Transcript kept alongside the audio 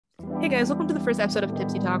Hey guys, welcome to the first episode of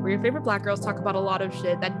Tipsy Talk, where your favorite black girls talk about a lot of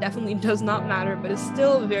shit that definitely does not matter, but is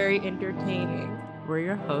still very entertaining. We're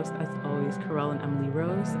your hosts, as always, Carell and Emily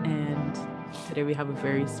Rose, and today we have a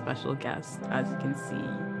very special guest, as you can see.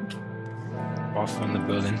 Off on the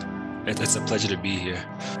building. It's a pleasure to be here.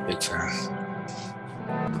 Big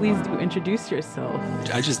fan. Please do introduce yourself.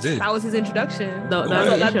 I just did. That was his introduction. No,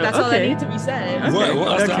 That's all that needed to be said. Okay. What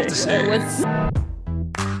else do I have to Okay. say?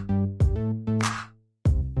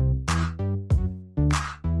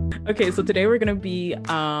 Okay, so today we're gonna be Yeah,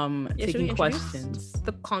 should we taking introduce questions.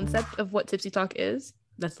 the concept of what Tipsy Talk is?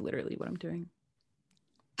 That's literally what I'm doing.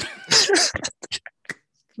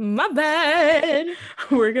 My bad.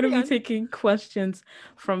 We're gonna Hang be on. taking questions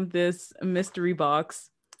from this mystery box,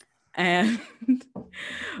 and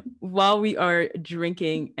while we are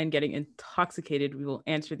drinking and getting intoxicated, we will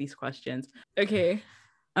answer these questions. Okay.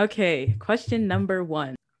 Okay, question number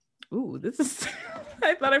 1. Ooh, this is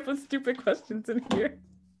I thought I put stupid questions in here.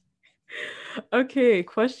 Okay,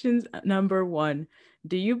 questions number 1.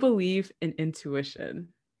 Do you believe in intuition?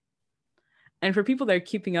 And for people that are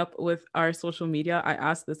keeping up with our social media, I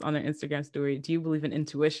asked this on our Instagram story. Do you believe in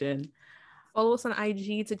intuition? Follow us on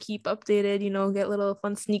IG to keep updated, get little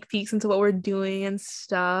fun sneak peeks into what we're doing and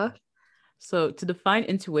stuff. So to define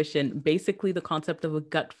intuition, basically the concept of a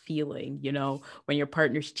gut feeling, when your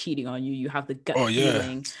partner's cheating on you, you have the gut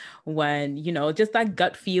feeling when, just that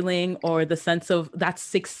gut feeling or the sense of that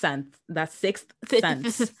sixth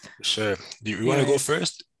sense. Sure. Do you want to go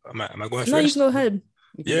first? Am I going first? No, you can go ahead.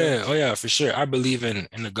 Yeah. Oh yeah, for sure. I believe in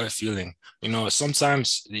the gut feeling.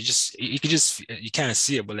 Sometimes you can't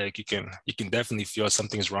see it, but like you can definitely feel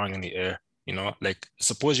something's wrong in the air. Like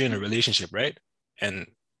suppose you're in a relationship, right? And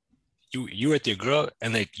you with your girl,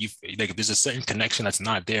 and like there's a certain connection that's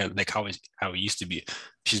not there, like how it used to be.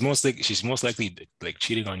 She's most likely like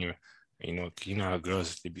cheating on you. You know how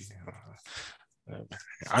girls they be.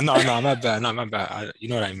 I'm not bad. You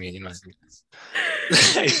know what I mean. You know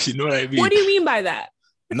what I mean. What do you mean by that?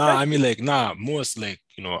 I mean most like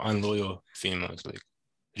unloyal females, like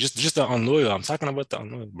just the unloyal. I'm talking about the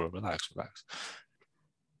unloyal, bro. Relax.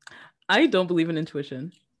 I don't believe in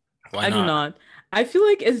intuition. Why I do not. I feel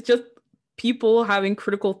like it's just people having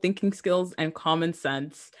critical thinking skills and common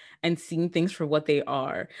sense and seeing things for what they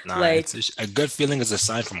are. Like a good feeling is a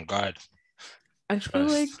sign from God. I feel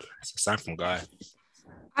like it's a sign from God.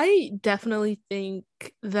 I definitely think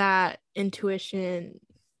that intuition,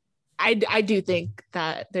 I do think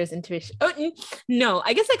that there's intuition. Oh, no,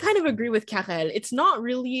 I guess I kind of agree with Karel.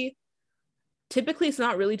 Typically it's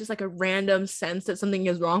not really just like a random sense that something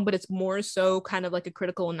is wrong, but it's more so kind of like a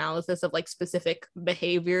critical analysis of like specific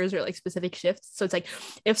behaviors or like specific shifts. So it's like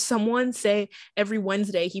if someone say every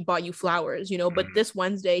Wednesday he bought you flowers, but this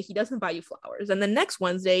Wednesday he doesn't buy you flowers, and the next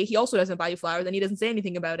Wednesday he also doesn't buy you flowers and he doesn't say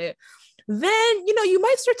anything about it, then you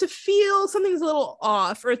might start to feel something's a little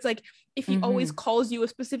off. Or it's like if he always calls you a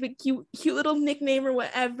specific cute little nickname or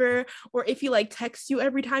whatever, or if he like texts you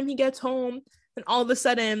every time he gets home, and all of a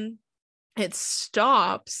sudden it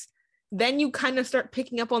stops, then you kind of start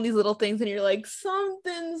picking up on these little things and you're like,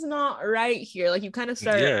 something's not right here. Like you kind of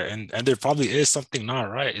start and there probably is something not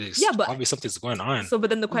right. But probably something's going on. But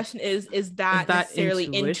then the question is that necessarily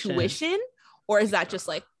intuition, or is that just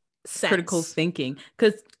like sense? Critical thinking?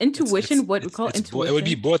 Because intuition, what we call intuition, it would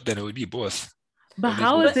be both. Then it would be both. But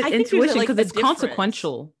how is it intuition? Because it's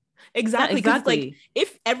consequential. Exactly. Because like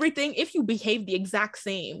if you behave the exact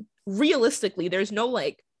same, realistically, there's no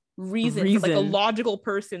like reason for like a logical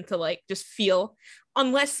person to like just feel,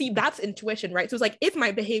 unless that's intuition, right? So it's like if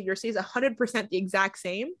my behavior stays 100% the exact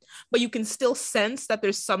same, but you can still sense that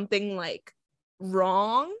there's something like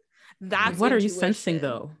wrong, that's what intuition. Are you sensing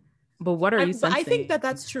though? But what are you sensing? I think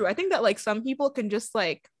that's true. I think that like some people can just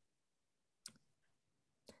like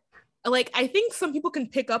I think some people can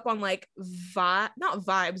pick up on like not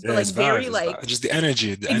vibes, but like very like just the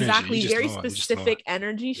energy. Exactly, very specific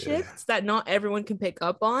energy shifts that not everyone can pick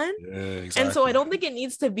up on. Yeah, exactly. And so I don't think it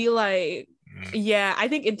needs to be like, I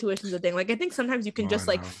think intuition's a thing. Like I think sometimes you can just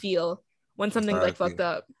like feel when something's like fucked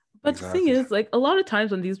up. But the thing is, like a lot of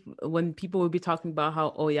times when people would be talking about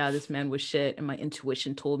how, oh yeah, this man was shit and my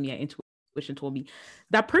intuition told me,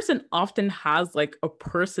 that person often has like a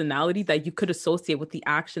personality that you could associate with the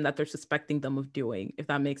action that they're suspecting them of doing, if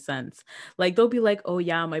that makes sense. Like they'll be like, oh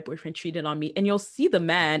yeah, my boyfriend cheated on me, and you'll see the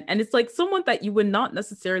man and it's like someone that you would not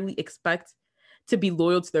necessarily expect to be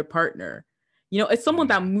loyal to their partner. It's someone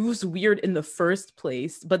that moves weird in the first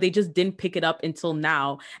place, but they just didn't pick it up until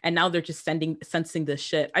now. And now they're just sensing this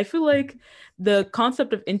shit. I feel like the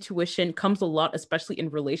concept of intuition comes a lot, especially in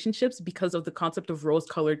relationships, because of the concept of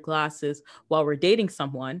rose-colored glasses while we're dating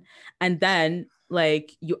someone. And then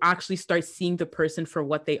like you actually start seeing the person for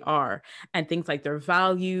what they are, and things like their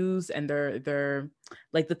values and their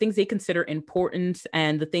like the things they consider important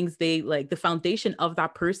and the things they like, the foundation of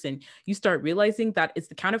that person, you start realizing that it's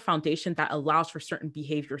the kind of foundation that allows for certain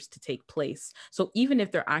behaviors to take place. So even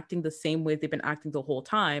if they're acting the same way they've been acting the whole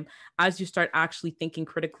time, as you start actually thinking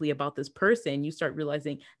critically about this person, you start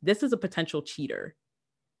realizing this is a potential cheater,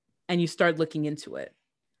 and you start looking into it.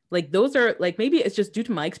 Like those are like, maybe it's just due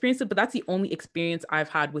to my experiences, but that's the only experience I've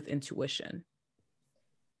had with intuition.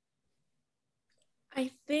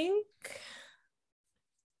 I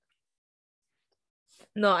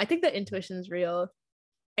think the intuition is real.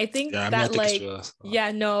 I think Yeah, I mean, that I think it's like real.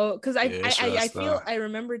 yeah, no, because It's real I as feel fuck. I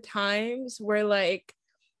remember times where like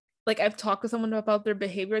I've talked to someone about their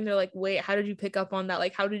behavior and they're like, wait, how did you pick up on that?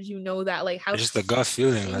 Like, how did you know that? Like, how It's just a gut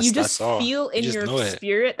feeling. you just That's all. feel You in just your know it.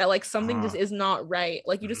 spirit that like something just Uh-huh. is not right.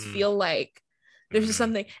 Like, you just Mhm. feel like there's just Mhm.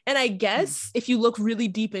 something. And I guess if you look really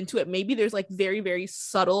deep into it, maybe there's like very, very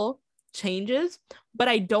subtle changes, but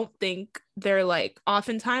I don't think they're like,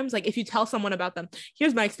 oftentimes, like if you tell someone about them,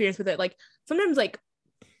 here's my experience with it. Like sometimes like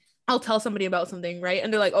I'll tell somebody about something, right?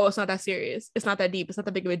 And they're like, oh, it's not that serious. It's not that deep. It's not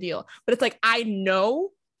that big of a deal. But it's like, I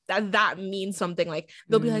know that means something. Like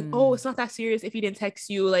they'll be like, oh, it's not that serious if he didn't text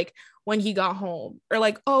you like when he got home. Or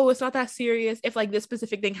like, oh, it's not that serious if like this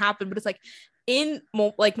specific thing happened. But it's like in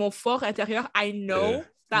mon fort intérieur, I know Yeah.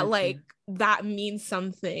 that like that means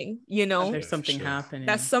something, you That know? there's something Sure. happening.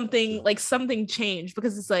 That's something like something changed,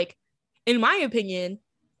 because it's like, in my opinion,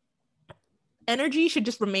 energy should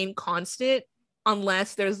just remain constant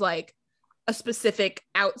unless there's like a specific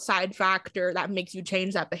outside factor that makes you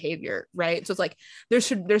change that behavior, right? So it's like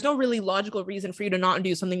there's no really logical reason for you to not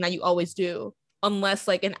do something that you always do unless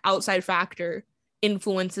like an outside factor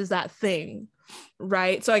influences that thing,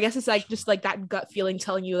 right? So I guess it's like just like that gut feeling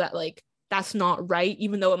telling you that like that's not right,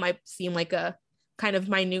 even though it might seem like a kind of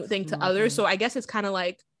minute thing to others. So I guess it's kind of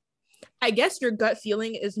like, I guess your gut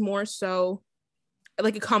feeling is more so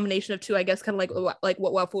like a combination of two, I guess, kind of like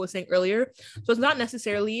what Waffle was saying earlier. So it's not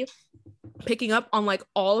necessarily picking up on like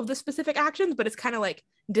all of the specific actions, but it's kind of like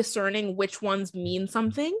discerning which ones mean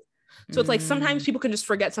something. So it's like sometimes people can just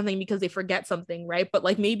forget something because they forget something, right? But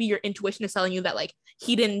like maybe your intuition is telling you that like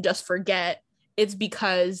he didn't just forget, it's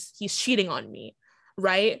because he's cheating on me,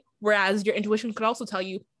 right? Whereas your intuition could also tell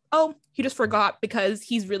you, oh, he just forgot because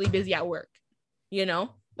he's really busy at work, you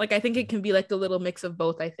know? Like I think it can be like a little mix of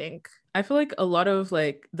both, I think. I feel like a lot of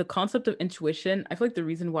like the concept of intuition, I feel like the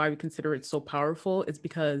reason why we consider it so powerful is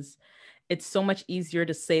because it's so much easier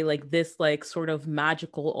to say like this like sort of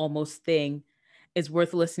magical almost thing is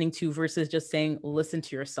worth listening to versus just saying listen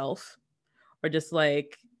to yourself, or just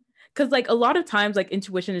like, because like a lot of times like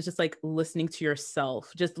intuition is just like listening to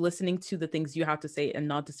yourself, just listening to the things you have to say and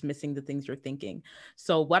not dismissing the things you're thinking.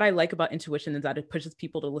 So what I like about intuition is that it pushes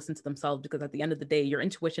people to listen to themselves, because at the end of the day your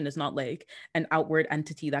intuition is not like an outward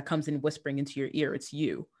entity that comes in whispering into your ear. It's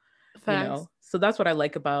you. Facts. You know, so that's what I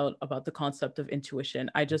like about the concept of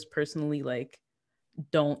intuition. I just personally like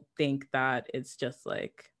don't think that it's just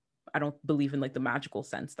like, I don't believe in like the magical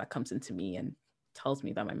sense that comes into me and tells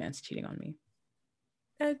me that my man's cheating on me.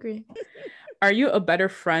 I agree. Are you a better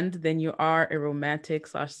friend than you are a romantic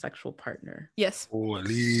 / sexual partner? Yes.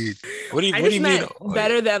 Holy. What do you, I what just do you mean? meant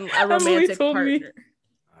better than a romantic told me. partner.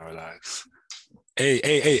 Relax. Hey,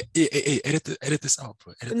 edit this out,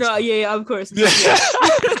 bro. Edit this No, out. yeah, of course.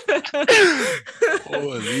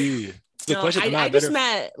 Holy. The No, question, am I better? just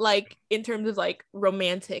meant like in terms of like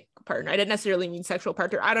romantic partner. I didn't necessarily mean sexual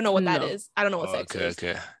partner. I don't know what that No. is. I don't know what sex is.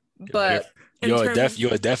 Okay. But in You're terms,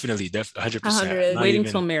 definitely 100%. 100. Not Waiting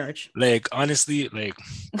even, till marriage. like, honestly, like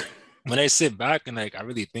when I sit back and like I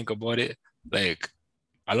really think about it, like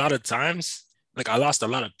a lot of times, like I lost a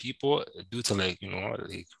lot of people due to like, you know,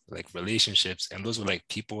 like relationships, and those were like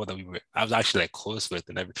people that I was actually like close with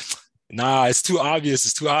and everything. Nah, it's too obvious.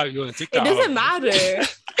 It's too obvious. it doesn't matter.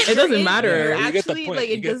 It doesn't matter. You get the Actually, point. like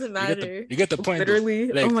it You doesn't matter. You get the point.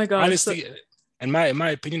 Literally. Like, oh my god. honestly, in my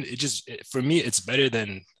opinion, for me, it's better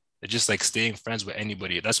than just like staying friends with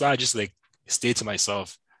anybody. That's why I just like stay to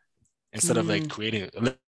myself instead of like creating,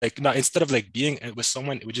 like no, instead of like being with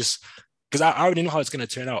someone. It would just, because I already know how it's gonna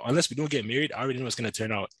turn out. Unless we don't get married, I already know it's gonna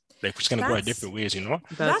turn out. Like we're just gonna go our different ways, you know.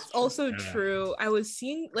 That's also true. I was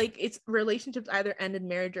seeing like it's relationships either end in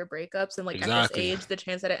marriage or breakups, and like Exactly. at this age, the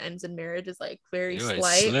chance that it ends in marriage is like very It's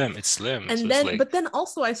slight. It's slim. And So then, like, but then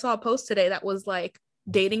also I saw a post today that was like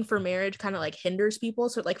dating for marriage kind of like hinders people,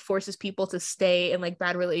 so it like forces people to stay in like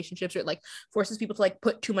bad relationships, or it like forces people to like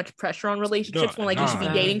put too much pressure on relationships when like you should be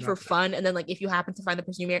dating for fun, and then like if you happen to find the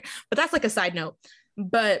person you marry. But that's like a side note.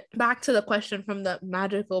 But back to the question from the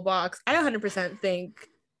magical box, I 100% think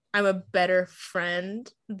I'm a better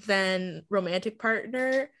friend than romantic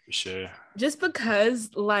partner. For sure. Just because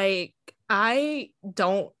like I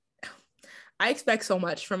expect so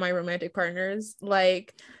much from my romantic partners.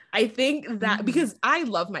 Like I think that because I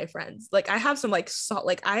love my friends. Like I have some like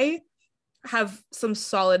I have some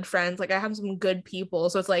solid friends. Like I have some good people.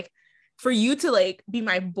 So it's like for you to like be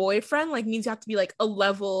my boyfriend like means you have to be like a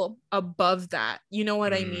level above that. You know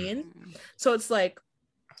what I mean? So it's like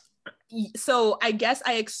so I guess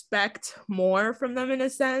I expect more from them in a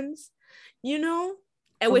sense, you know?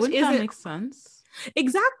 And which wouldn't that isn't make sense?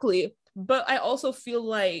 exactly. But I also feel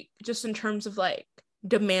like just in terms of like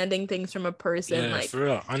demanding things from a person, Yeah, like for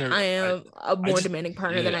real. I am a more demanding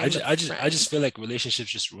partner than I am a I friend. just feel like relationships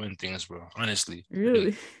just ruin things, bro. Honestly.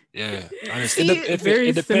 Really? Yeah, honestly. See,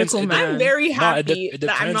 Very Depends. cynical man. I'm very No, happy it that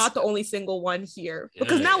I'm depends. not the only single one here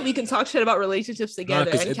because Yeah. now we can talk shit about relationships No, together.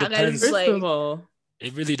 because And it Karen depends. is First of like, all,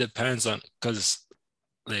 It really depends on because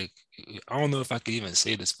like I don't know if I can even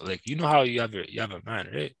say this, but like you know how you have a man,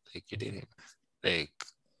 right? Like you didn't like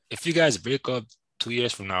if you guys break up 2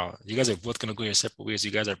 years from now, you guys are both gonna go your separate ways.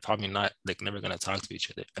 You guys are probably not like never gonna talk to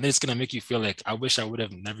each other, and then it's gonna make you feel like I wish I would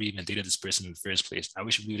have never even dated this person in the first place. I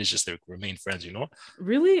wish we would have just like remain friends, you know?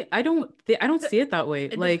 really, I don't see it that way.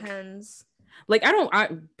 it Like, depends. like I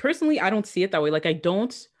personally, I don't see it that way. Like I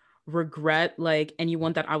don't regret like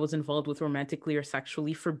anyone that I was involved with romantically or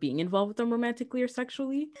sexually for being involved with them romantically or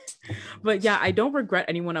sexually. But yeah, I don't regret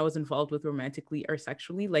anyone I was involved with romantically or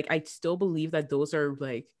sexually. Like I still believe that those are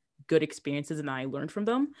like good experiences and I learned from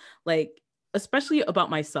them. Like especially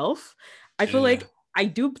about myself. I feel Yeah. like I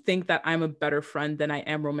do think that I'm a better friend than I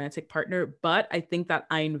am romantic partner, but I think that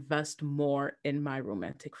I invest more in my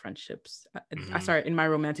romantic friendships. Sorry, in my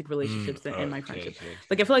romantic relationships than in my friendships.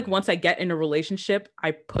 Like I feel like once I get in a relationship,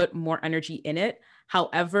 I put more energy in it.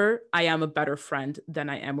 However, I am a better friend than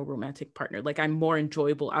I am a romantic partner. Like I'm more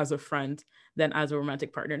enjoyable as a friend than as a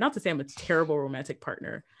romantic partner. Not to say I'm a terrible romantic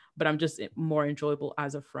partner, but I'm just more enjoyable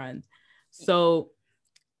as a friend. So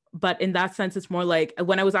but in that sense, it's more like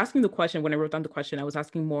when I was asking the question, when I wrote down the question, I was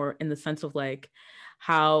asking more in the sense of like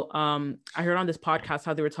how I heard on this podcast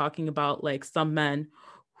how they were talking about like some men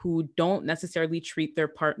who don't necessarily treat their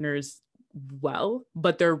partners well,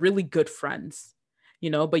 but they're really good friends, you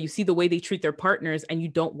know, but you see the way they treat their partners and you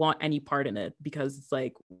don't want any part in it because it's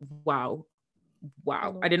like, wow,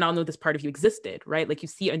 I did not know this part of you existed, right? Like you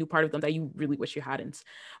see a new part of them that you really wish you hadn't.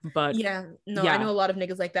 But yeah, no, I know a lot of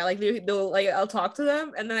niggas like that. Like they'll like I'll talk to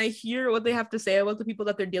them and then I hear what they have to say about the people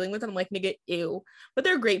that they're dealing with and I'm like, nigga, ew. But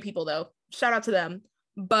they're great people though. Shout out to them.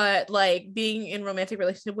 But like being in romantic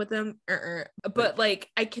relationship with them, but like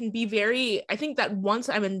I think that once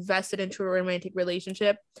I'm invested into a romantic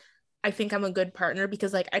relationship, I think I'm a good partner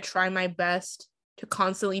because like I try my best to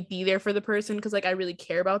constantly be there for the person because like I really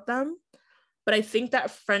care about them. But I think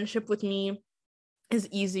that friendship with me is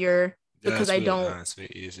easier because I don't it's way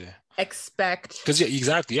easier. expect Because yeah,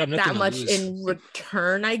 exactly. You have nothing that to much lose. in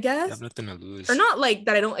return, I You guess. have nothing to lose. Or not like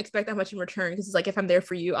that I don't expect that much in return because it's like if I'm there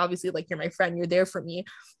for you, obviously like you're my friend, you're there for me.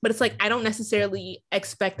 But it's like I don't necessarily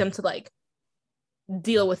expect them to like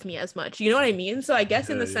deal with me as much. You know what I mean? So I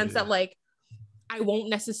guess in the sense that like I won't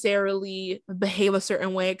necessarily behave a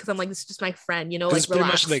certain way because I'm like, this is just my friend, you know, like it's pretty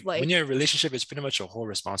relax. much like when you're in a relationship, it's pretty much a whole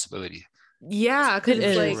responsibility. Yeah, because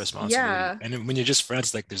it's like yeah. And then when you're just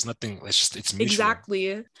friends, like there's nothing. It's mutual.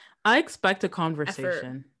 Exactly. I expect a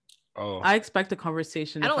conversation. I expect a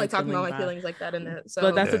conversation. I don't like talking about my feelings like that in it. So,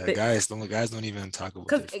 but that's the thing. Guys don't even talk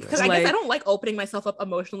about it. Because I guess I don't like opening myself up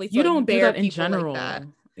emotionally. To, you like, don't do that in general. Like that.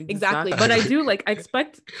 Exactly. But I do like I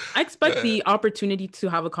expect the opportunity to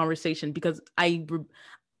have a conversation because I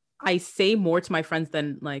say more to my friends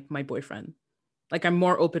than like my boyfriend. Like I'm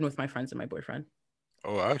more open with my friends than my boyfriend.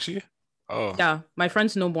 Oh, actually. Oh. Yeah, my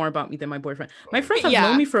friends know more about me than my boyfriend. My friends have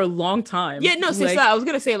known me for a long time. Yeah, no, like, I was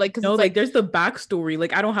gonna say like because like there's the backstory.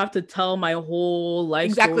 Like I don't have to tell my whole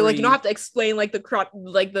life story. Like you don't have to explain like the whole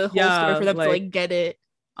story for them to like get it.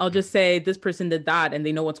 I'll just say this person did that and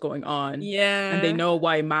they know what's going on. Yeah. And they know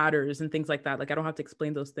why it matters and things like that. Like I don't have to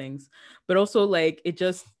explain those things. But also like it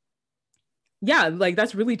just like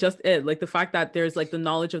that's really just it. Like the fact that there's like the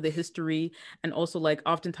knowledge of the history and also like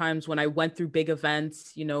oftentimes when I went through big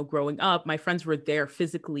events, you know, growing up, my friends were there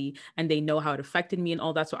physically and they know how it affected me and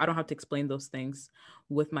all that. So I don't have to explain those things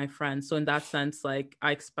with my friends. So in that sense, like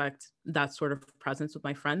I expect that sort of presence with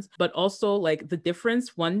my friends, but also like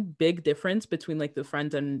one big difference between like the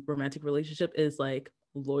friend and romantic relationship is like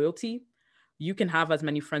loyalty. You can have as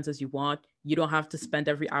many friends as you want. You don't have to spend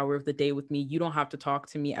every hour of the day with me. You don't have to talk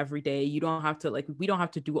to me every day. You don't have to we don't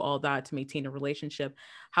have to do all that to maintain a relationship.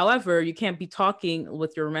 However, you can't be talking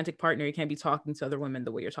with your romantic partner. You can't be talking to other women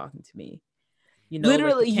the way you're talking to me. You know,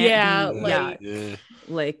 Literally, like, you can't yeah, be, like Yeah.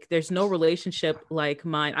 like there's no relationship like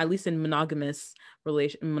mine, at least in monogamous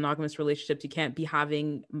relationships. You can't be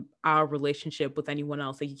having our relationship with anyone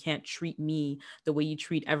else. Like, you can't treat me the way you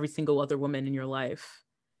treat every single other woman in your life.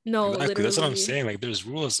 no, Exactly. That's what I'm literally. saying. Like, there's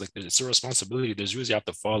rules. Like, it's a responsibility. There's rules you have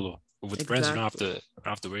to follow. But with friends, you don't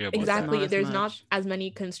have to worry about It's that. not Exactly. as There's not much. as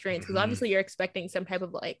many constraints because Mhm. obviously you're expecting some type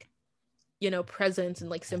of like, you know, presence and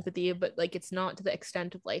like sympathy, but like it's not to the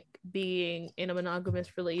extent of like being in a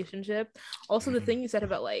monogamous relationship. Also, the Mhm. thing you said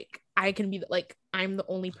about like I can be like I'm the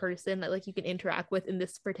only person that like you can interact with in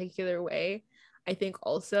this particular way, I think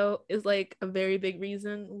also is like a very big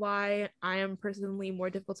reason why I am personally more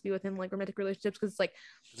difficult to be within like romantic relationships because it's like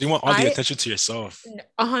You want all the I attention to yourself.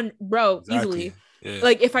 bro, Exactly. easily. Yeah.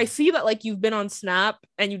 Like if I see that like you've been on Snap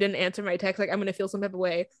and you didn't answer my text, like I'm gonna feel some type of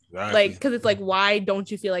way. Like Exactly. because it's like, why don't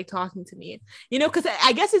you feel like talking to me? You know, because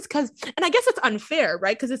I guess it's because, and I guess it's unfair,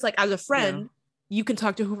 right? Because it's like as a friend, you can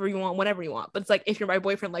talk to whoever you want, whenever you want. But it's like if you're my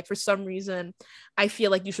boyfriend, like for some reason, I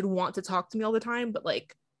feel like you should want to talk to me all the time. But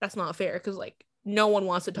like that's not fair because like no one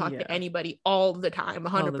wants to talk to anybody all the time,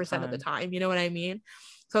 100% of the time. You know what I mean?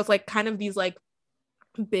 So it's like kind of these like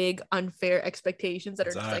big unfair expectations that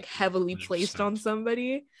are just like heavily placed 100%. on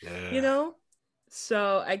somebody, Yeah. you know.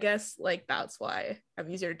 So I guess like that's why I'm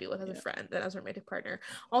easier to deal with as a friend than as a romantic partner.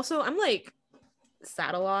 Also, I'm like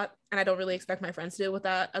sad a lot and I don't really expect my friends to deal with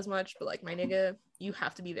that as much, but like my nigga, you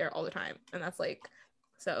have to be there all the time, and that's like,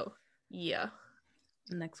 so yeah.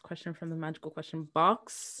 Next question from the magical question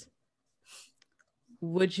box.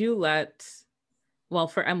 Would you let, well,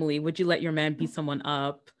 for Emily, would you let your man beat someone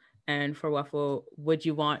up? And for Waffle, would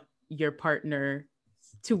you want your partner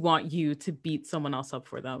to want you to beat someone else up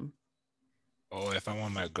for them? Oh, if I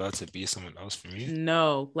want my girl to be someone else for me?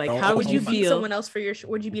 No, like, Oh, how would Would you you beat feel? someone else for your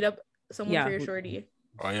would you beat up someone for your shorty?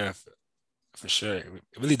 Oh yeah, for sure. It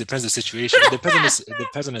really depends on the situation. It depends on this. It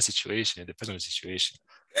depends on the situation. It depends on the situation.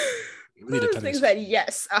 It really depends. Things that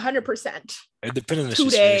yes, 100%. It depends on the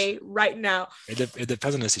Today, situation. right now. It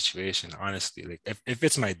depends on the situation, honestly. Like if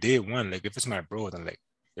it's my day one, like if it's my bro, then like,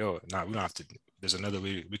 yo, nah, we don't have to. There's another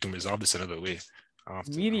way. We can resolve this another way. I don't have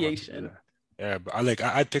to, mediation. Yeah, but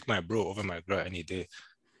I'd pick my bro over my girl any day.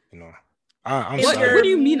 You know, What do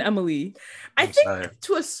you mean, Emily? I think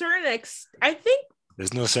to a certain extent, I think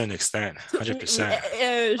there's no certain extent,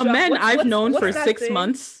 100%. A man I've known for 6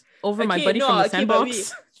 months over my buddy from the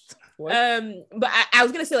sandbox. But I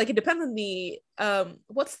was gonna say like it depends on the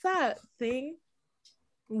what's that thing?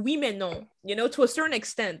 Women know, you know, to a certain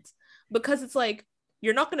extent, because it's like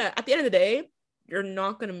you're not gonna at the end of the day, you're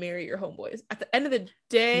not gonna marry your homeboys at the end of the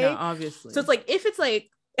day. Yeah, obviously. So it's like if it's like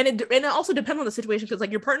and it also depends on the situation because like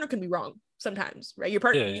your partner can be wrong sometimes, right? Your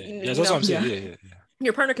partner, that's what I'm saying. Yeah.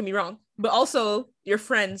 Your partner can be wrong, but also your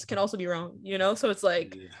friends can also be wrong, you know. So it's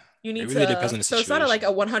like you need really to. Depends on the so it's not like a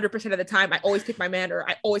 100% of the time I always pick my man or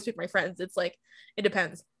I always pick my friends. It's like it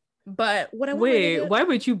depends. But what I wait, why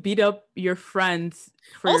would you beat up your friends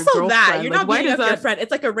for also your girlfriend? That you're like, not beating up your friend.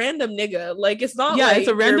 It's like a random nigga. Like it's not. Yeah, like it's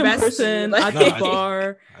a random person at the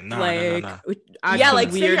bar. Yeah,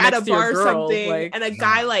 like say you're at a bar or something, like, and a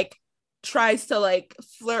guy like tries to like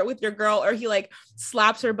flirt with your girl, or he like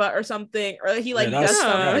slaps her butt or something, or he like does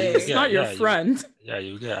something. It's not your friend.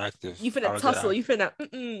 You get active. You finna tussle. You finna.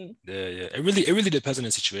 Yeah. It really depends on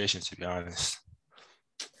the situation. To be honest,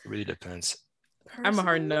 it really depends. I'm a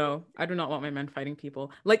hard no. I do not want my man fighting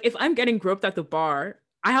people. Like if I'm getting groped at the bar,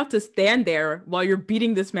 I have to stand there while you're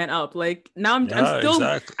beating this man up. Like now I'm still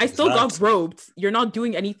I still got groped. You're not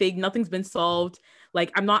doing anything. Nothing's been solved.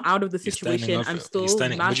 Like I'm not out of the situation. I'm still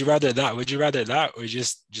not. Would you rather that or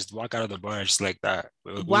just walk out of the bar just like that?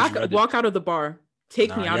 Walk out of the bar.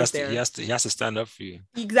 Take me out of there. He has to stand up for you.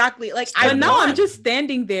 Exactly. Like I'm just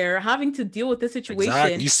standing there having to deal with this situation.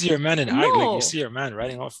 Exactly. You see your man you see your man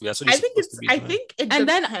riding off you. That's what he's supposed to be doing. I think it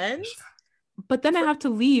depends. But then I have to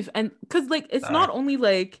leave, and because like it's not only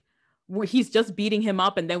like he's just beating him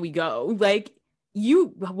up and then we go. Like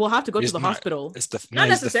you will have to go to the hospital. Not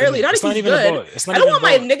necessarily. Not if he's good. I don't want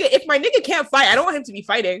my nigga. If my nigga can't fight, I don't want him to be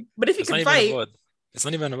fighting. But if he can fight. It's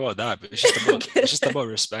not even about that, but it's just about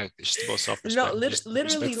respect. It's just about self-respect. No,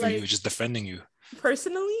 literally, like you, just defending you.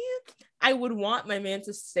 Personally, I would want my man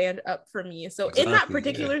to stand up for me. So in that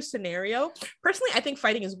particular scenario, personally, I think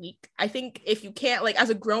fighting is weak. I think if you can't, like, as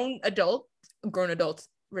a grown adult,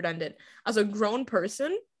 redundant, as a grown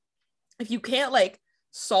person, if you can't like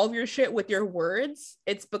solve your shit with your words,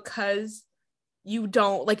 it's because you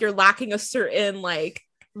don't like you're lacking a certain like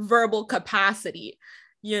verbal capacity,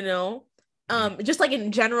 you know. Just like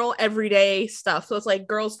in general everyday stuff. So it's like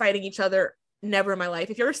girls fighting each other never in my life.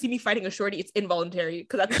 If you ever see me fighting a shorty, it's involuntary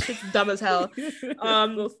because that shit's dumb as hell.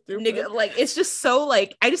 So Nigga, like it's just so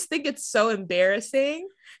like I just think it's so embarrassing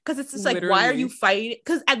because it's just like why are you fighting?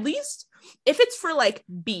 Because at least if it's for like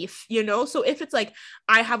beef, you know, so if it's like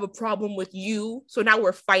I have a problem with you, so now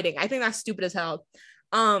we're fighting, I think that's stupid as hell.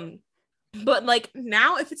 But like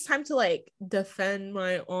now if it's time to like defend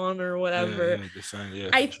my honor or whatever,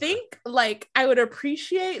 I think like I would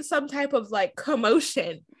appreciate some type of like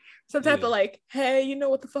commotion, some type of like, hey, you know,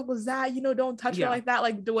 what the fuck was that, you know, don't touch her like that,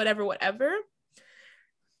 like do whatever.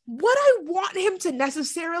 What I want him to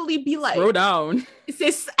necessarily be like throw down.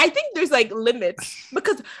 I think there's like limits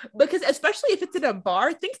because especially if it's in a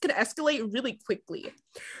bar, things can escalate really quickly.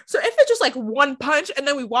 So if it's just like one punch and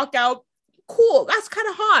then we walk out, cool, that's kind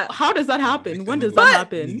of hot. How does that happen? When does that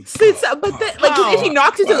happen? But then, like, if he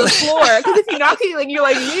knocks you to the floor, because if he knocks you, like, you're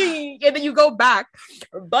like, and then you go back.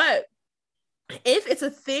 But if it's a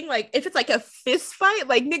thing, like, if it's like a fist fight,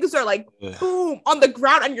 like, niggas are like, boom, on the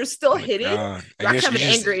ground, and you're still hitting, you actually have an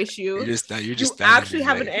anger issue. You actually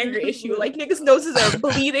have an anger issue. Like, niggas' noses are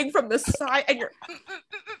bleeding from the side, and you're,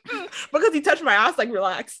 because he touched my ass, like,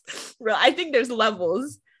 relax. I think there's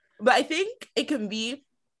levels, but I think it can be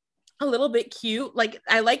a little bit cute. Like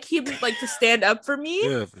I like him like to stand up for me,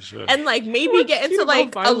 for sure, and like maybe get into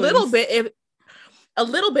like a little bit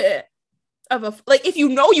of a like if you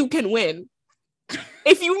know you can win.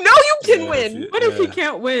 If you know you can win, what if he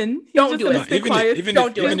can't win? Don't do it. Stay quiet.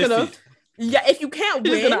 Don't do it. Yeah, if you can't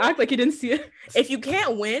win, he's gonna act like he didn't see it. If you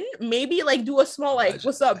can't win, maybe like do a small like,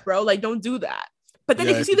 what's up, bro? Like don't do that. But then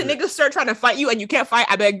if you see the niggas start trying to fight you and you can't fight,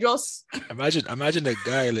 I beg just imagine the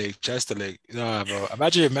guy like tries to like, bro.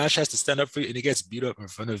 Imagine your man tries to stand up for you and he gets beat up in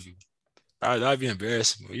front of you. That'd be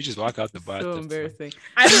embarrassing. You just walk out the bar. So embarrassing.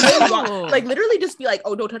 Like literally just be like,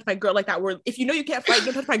 oh, don't touch my girl like that. If you know you can't fight,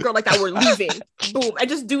 don't touch my girl like that. We're leaving. Boom. And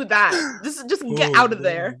just do that. Just get out of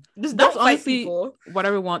there. Just don't fight people. What I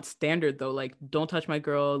would want standard though. Like, don't touch my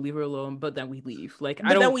girl, leave her alone, but then we leave. Like,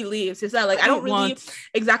 then we leave. So it's that like I don't really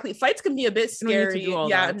exactly. Fights can be a bit scary.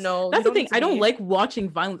 Yeah, no. That's the thing. I don't like watching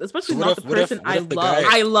violence, especially not the person I love.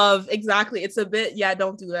 I love exactly. It's a bit,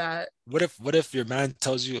 don't do that. What if your man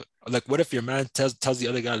tells you, like, what if your man tells the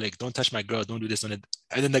other guy, like, don't touch my girl, don't do this, and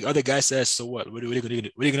then the other guy says, so what? What are you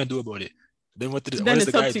gonna do about it? Then what then does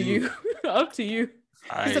it's the guy up to do? you. Up to you.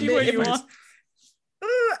 I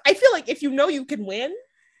feel like if you know you can win.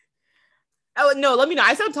 Oh no, let me know.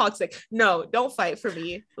 I sound toxic. No, don't fight for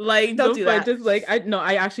me. Like, don't do that. Just like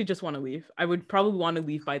I actually just want to leave. I would probably want to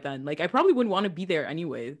leave by then. Like, I probably wouldn't want to be there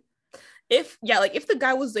anyway. If the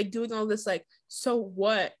guy was like doing all this, like, so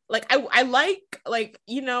what? Like, I like,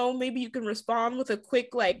 you know, maybe you can respond with a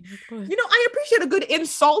quick, like, you know, I appreciate a good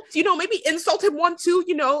insult, you know, maybe insult him one, too,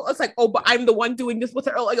 you know, it's like, oh, but I'm the one doing this with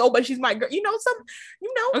her, like, oh, but she's my girl, you know,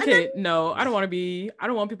 okay, no, I don't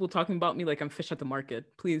want people talking about me like I'm fish at the market.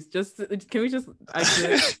 Please, can we just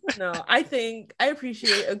No, I think I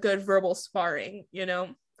appreciate a good verbal sparring, you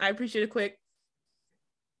know, I appreciate a quick,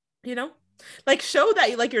 you know, like show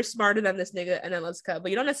that like you're smarter than this nigga and then let's cut, but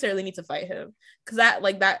you don't necessarily need to fight him because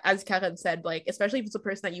that as Karen said, like especially if it's a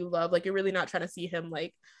person that you love, like you're really not trying to see him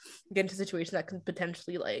like get into a situation that can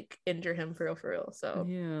potentially like injure him for real. So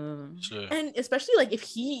yeah, sure. And especially like if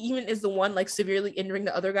he even is the one like severely injuring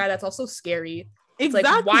the other guy, that's also scary.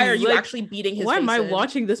 Exactly. Like why are you actually beating his why face am I in?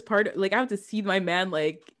 watching this part? Like I have to see my man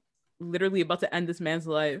like literally about to end this man's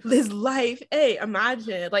life. His life. Hey,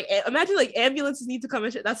 imagine like ambulances need to come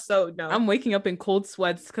and shit. That's so no. I'm waking up in cold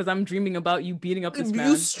sweats because I'm dreaming about you beating up this man.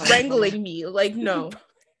 You strangling me. Like no.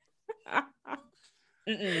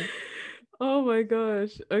 Oh my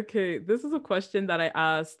gosh. Okay. This is a question that I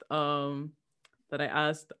asked on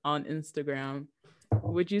Instagram.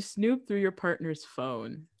 Would you snoop through your partner's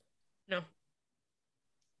phone? No.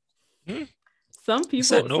 Some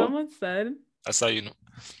people someone said that's how you know.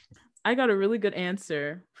 I got a really good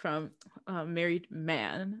answer from a married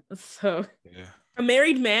man. So a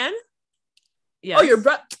married man? Yeah. Oh, your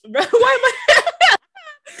why am I?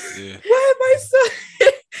 Yeah. Why am I so?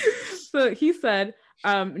 So he said,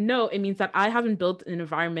 no, it means that I haven't built an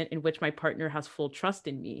environment in which my partner has full trust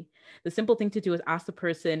in me. The simple thing to do is ask the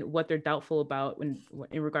person what they're doubtful about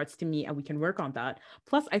in regards to me, and we can work on that.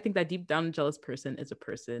 Plus, I think that deep down, a jealous person is a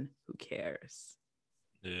person who cares.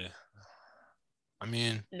 Yeah. I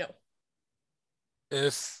mean, no.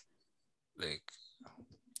 If like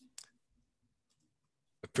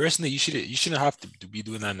personally, you shouldn't have to be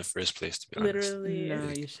doing that in the first place. To be honest, literally, no,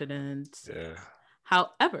 you shouldn't. Yeah.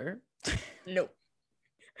 However, no.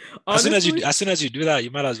 Honestly, as soon as you do that,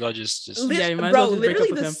 you might as well just Yeah, you might as Bro, well just break up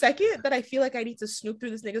literally with the him. second that I feel like I need to snoop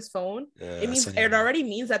through this nigga's phone, yeah, it means that's when it you- already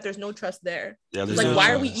means that there's no trust there. yeah, there's Like, no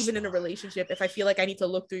why are we trust. even in a relationship if I feel like I need to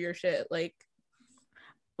look through your shit? Like,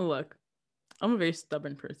 Look, I'm a very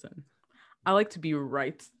stubborn person. I like to be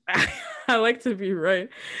right. I like to be right.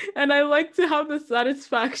 And I like to have the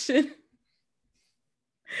satisfaction.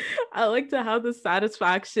 I like to have the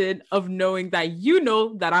satisfaction of knowing that you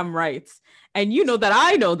know that I'm right. And you know that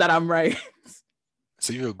I know that I'm right.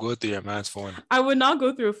 So you will go through your man's phone. I would not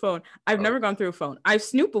go through a phone. I've Oh. never gone through a phone. I've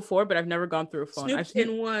snooped before, but I've never gone through a phone. I've snooped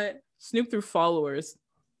in what? snooped through followers.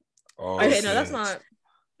 Oh, Okay, shit. no, that's not.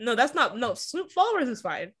 No, that's not. No, Snoop followers is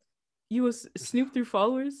fine. You was snooped through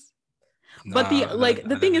followers? But the Nah, like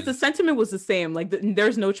the I thing never- is the sentiment was the same. Like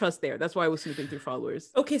there's no trust there. That's why I was snooping through followers.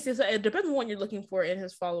 Okay, so it depends on what you're looking for in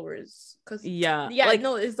his followers. Cause Yeah. yeah, Like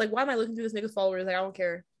no, it's like why am I looking through this nigga's followers? Like I don't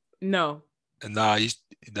care. no. Nah,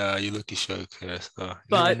 you look, you should. So you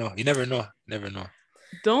But- never know. You never know. Never know.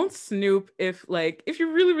 Don't snoop if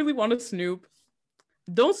you really, really want to snoop.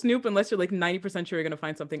 Don't snoop unless you're like 90% sure you're gonna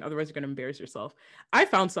find something. Otherwise, you're gonna embarrass yourself. I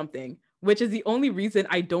found something, which is the only reason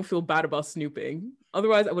I don't feel bad about snooping.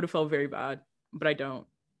 Otherwise, I would have felt very bad, but I don't.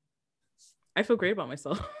 I feel great about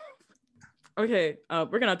myself. Okay,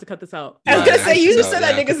 we're gonna have to cut this out. I was Yeah, gonna say you yeah, just said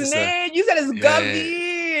that yeah, nigga's this, name. You said his yeah,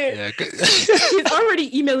 gummy. Yeah. He's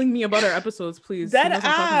already emailing me about our episodes, please. He That knows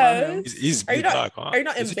I'm talking about him. he's Are you big not- dog, huh? Are you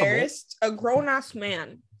not Is he from home? embarrassed? A grown ass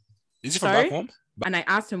man. Is he from Sorry? back home? And I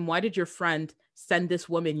asked him, why did your friend send this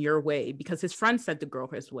woman your way? Because his friend sent the girl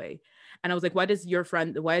his way. And I was like, why is your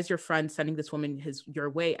friend sending this woman your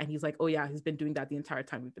way? And he's like, oh yeah, he's been doing that the entire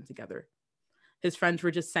time we've been together. His friends were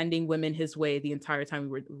just sending women his way the entire time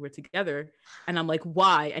we were together. And I'm like,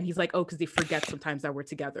 why? And he's like, oh, because they forget sometimes that we're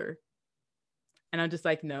together. And I'm just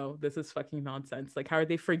like, no, this is fucking nonsense. Like, how are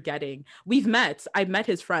they forgetting? I've met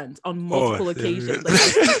his friends on multiple occasions.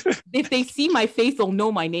 Like, if they see my face, they'll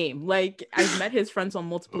know my name. Like, I've met his friends on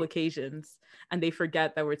multiple occasions and they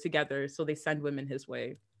forget that we're together. So they send women his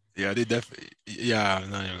way. Yeah, they definitely. Yeah, I'm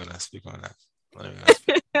not even gonna speak on that. I'm not even gonna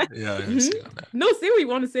speak. Yeah, I'm not gonna speak on that. No, say what you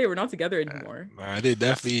want to say. We're not together anymore. Man, they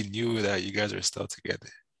definitely knew that you guys were still together.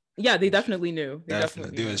 Yeah, they definitely knew. They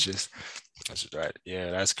definitely It knew. was just that's right.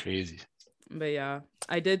 Yeah, that's crazy. But yeah,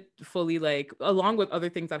 I did fully along with other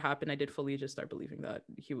things that happened, I did fully just start believing that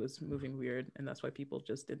he was moving weird. And that's why people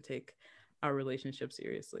just didn't take our relationship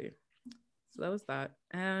seriously. So that was that.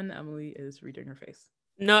 And Emily is redoing her face.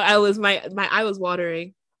 No, I was my eye was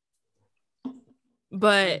watering.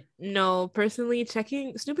 But no, personally,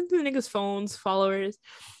 snooping through the niggas' phones, followers,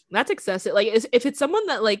 that's excessive. Like, if it's someone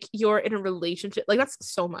that like you're in a relationship, like that's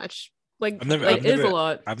so much. Like, It is a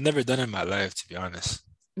lot. I've never done it in my life, to be honest.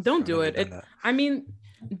 Don't I've do never it. done that. I mean,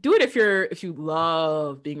 do it if you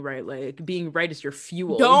love being right. Like being right is your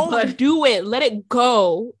fuel. don't but do it. Let it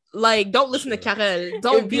go. Like, don't listen to Sure. Karel. if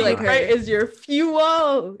Don't be being like her. right is your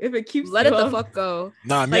fuel. If it keeps Let you it the up. fuck go,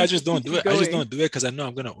 Nah, me, I Like, just don't keep do it. I just going. don't do it because I know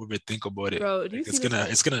I'm gonna overthink about it. bro. Do you Like, see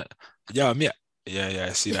it's gonna. Yeah, me. Yeah,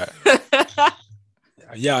 I see that.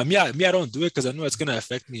 Yeah, me, I don't do it because I know it's gonna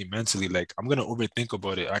affect me mentally. Like I'm gonna overthink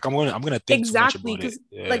about it. Like I'm gonna think Exactly, too much about because it.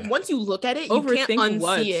 Yeah. like once you look at it, you can't Overthink unsee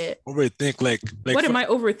what? it. overthink, like What am for- I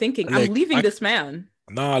overthinking? like, I'm leaving I- this man.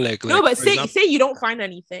 Nah, like No, but for say example- say you don't find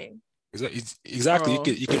anything. exactly. Oh.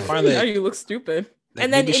 You can find Now like, you look stupid. like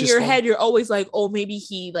And then maybe in she's your fall- head, you're always like, oh, maybe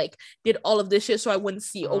he like did all of this shit, so I wouldn't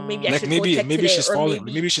see. Oh, maybe I like should maybe go check maybe today, she's or following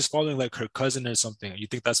maybe she's following like her cousin or something. You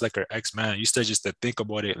think that's like her ex-man. You start just to think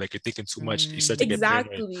about it, like you're thinking too much. You start to get paranoid.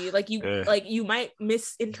 exactly like you Yeah. like you might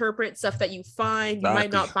misinterpret stuff that you find. You might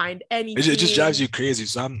Exactly. not find anything. It just drives you crazy.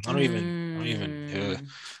 So I don't even. Yeah.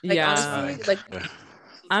 Like, Yeah. honestly, like Yeah.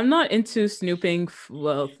 I'm not into snooping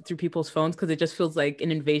through people's phones because it just feels like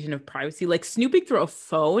an invasion of privacy. Like snooping through a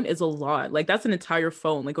phone is a lot. Like that's an entire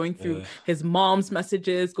phone. Like going through Yeah. his mom's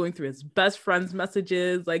messages, going through his best friend's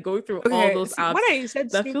messages, like going through all okay, those see, apps. when I said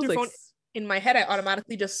That snoop feels through like phone, in my head, I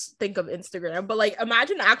automatically just think of Instagram. But like,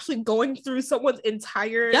 imagine actually going through someone's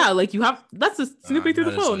entire yeah, like you have that's just snooping through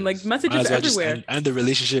the might as phone. well- Like might messages as well just everywhere. end the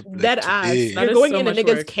relationship. Like, dead ass. today. That You're is going so in a much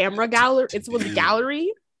nigga's work. camera gallery. It's with Yeah.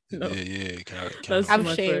 gallery. No. Yeah. That's Count. Have too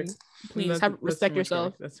much shame. work. Please That's too respect much yourself.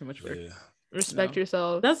 work. That's too much work. Yeah. Respect No.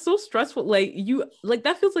 yourself. That's so stressful. Like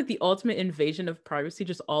that feels like the ultimate invasion of privacy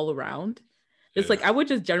just all around. It's Yeah. like I would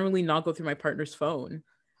just generally not go through my partner's phone.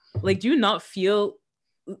 Like, do you not feel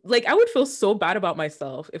like I would feel so bad about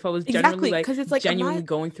myself if I was Exactly, generally like 'cause it's like, genuinely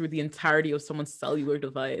going through the entirety of someone's cellular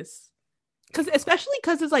device. Because especially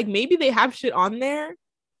because it's like maybe they have shit on there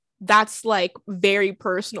that's like very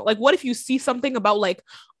personal. Like, what if you see something about like,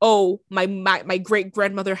 oh, my great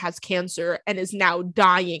grandmother has cancer and is now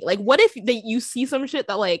dying? Like, what if you see some shit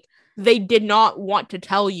that like they did not want to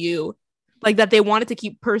tell you, like that they wanted to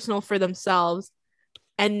keep personal for themselves,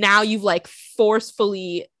 and now you've like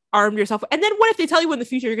forcefully armed yourself. And then what if they tell you in the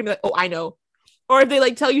future, you're gonna be like, oh, I know. Or if they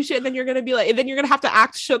like tell you shit and then you're gonna be like, and then you're gonna have to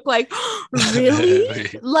act shook, like,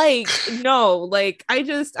 really? Like, no, like I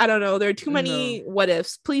don't know. There are too many what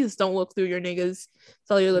ifs. Please don't look through your niggas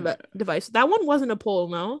cellular device. That one wasn't a poll,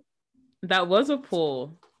 no. That was a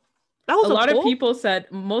poll. That was a lot poll? of people said.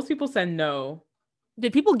 Most people said no.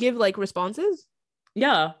 Did people give like responses?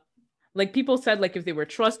 Yeah. Like people said, like if they were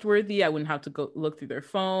trustworthy, I wouldn't have to go look through their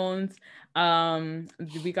phones.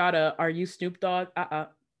 We got are you Snoop Dogg?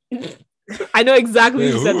 I know exactly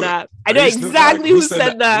who said that. I know exactly who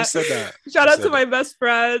said that. Who said that? Shout out to my best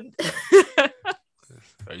friend. Shout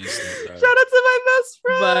out to my best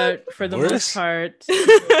friend. But for the most part,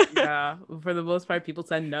 yeah, for the most part, people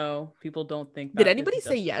said no. People don't think that. Did anybody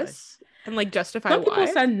say yes and like justify some why?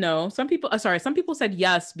 People said no. Some people said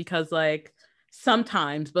yes because like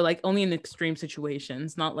sometimes, but like only in extreme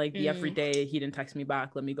situations, not like the everyday he didn't text me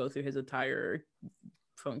back, let me go through his entire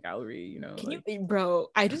phone gallery, you know.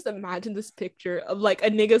 Bro, I just imagine this picture of like a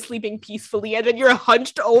nigga sleeping peacefully and then you're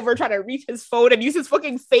hunched over trying to reach his phone and use his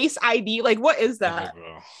fucking face ID. Like, what is that?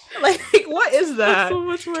 Like, what is that? That's so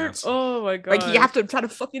much work. Oh my god. Like, you have to try to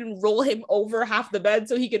fucking roll him over half the bed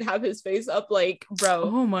so he can have his face up. Like, bro.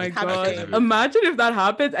 Oh my god. Imagine if that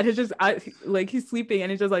happens and it's just like he's sleeping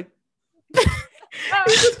and he's just like he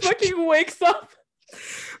just fucking wakes up.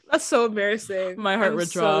 That's so embarrassing. My heart would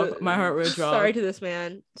drop. My heart would drop. Sorry to this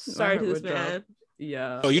man. Sorry to this man.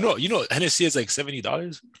 Yeah. Oh, you know, Hennessy is like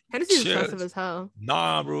 $70. Hennessy is expensive as hell.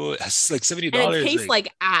 Nah, bro, it's like $70. And it tastes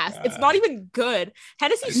like ass. It's not even good.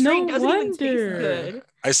 Hennessy straight doesn't even taste good.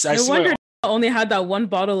 I wonder I only had that one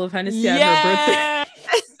bottle of Hennessy at her birthday.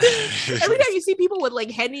 Every time you see people with like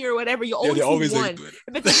Henny or whatever, you always see one.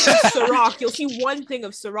 If it's like Ciroc, you'll see one thing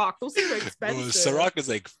of Ciroc. Those things are expensive. Ciroc is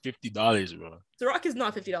like $50, bro. Ciroc is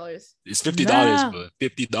not $50. It's $50, bro.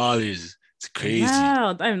 $50. It's crazy.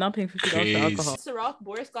 Yeah, I'm not paying $50 for alcohol. Ciroc,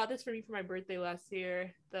 Boris got this for me for my birthday last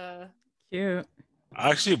year. Cute.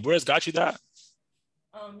 Actually, Boris got you that.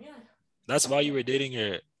 Yeah. That's why you were dating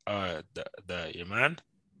your your man.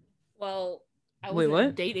 Well, I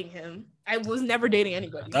wasn't dating him. I was never dating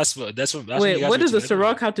anybody. That's what Wait, what does the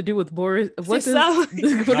Ciroc have to do with Boris? What does that have to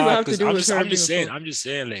do with her? I'm just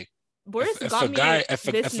saying, like, Boris got me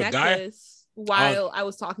this necklace while I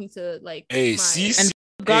was talking to like. Hey,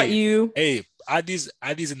 you. Hey, add these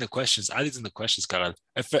in the questions. Carol.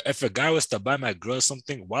 If a guy was to buy my girl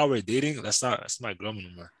something while we're dating, that's my girl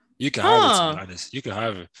anymore. You can have it, to be honest. You can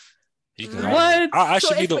have it. You can have it. I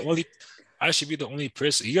should be the only. I should be the only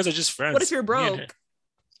person. You guys are just friends. What if you're broke?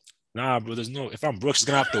 Nah, bro. There's no. If I'm broke, she's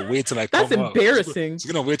gonna have to wait till I come up. That's embarrassing.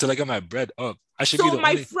 She's gonna wait till I get my bread up. I should be the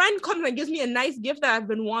my friend comes and gives me a nice gift that I've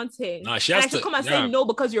been wanting. Nah, she has to come and say no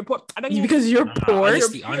because you're poor. Because you're poor.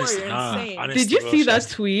 Honestly, Did you see that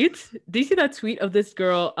tweet? Did you see that tweet of this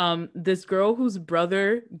girl? This girl whose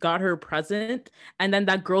brother got her a present, and then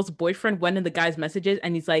that girl's boyfriend went in the guy's messages,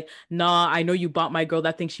 and he's like, "Nah, I know you bought my girl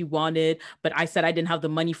that thing she wanted, but I said I didn't have the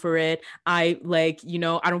money for it. I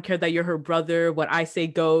don't care that you're her brother. What I say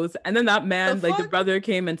goes." And then that man, the brother,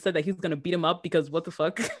 came and said that he's gonna beat him up because what the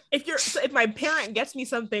fuck? If my parent gets me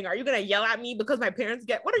something, are you gonna yell at me because my parents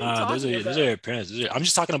get? What are you talking about? Those are your parents. I'm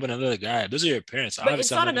just talking about another guy. Those are your parents. But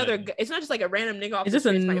it's not another. It's not just like a random nigga off. It's just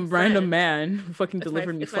a random man who fucking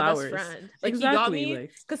delivered me flowers. Like, exactly. He got me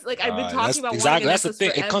because like I've been talking about exactly. That's the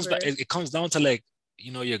thing. Forever. It comes down to like,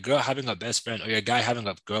 you know, your girl having a best friend or your guy having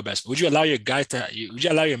a girl best friend. Would you allow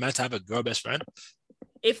your man to have a girl best friend?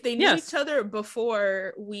 If they knew each other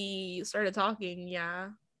before we started talking, yeah.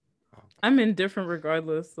 I'm indifferent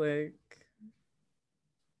regardless. I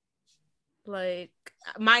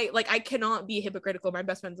cannot be hypocritical. My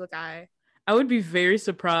best friend's a guy. I would be very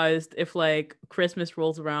surprised if like Christmas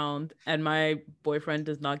rolls around and my boyfriend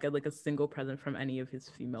does not get like a single present from any of his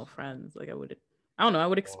female friends. Like I don't know. I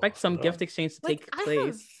would expect some gift exchange to take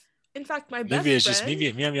place. In fact, my best I'm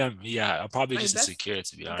probably just insecure,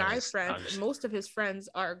 to be honest. Guy friend, most of his friends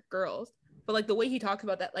are girls. But like the way he talks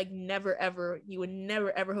about that, like never ever, he would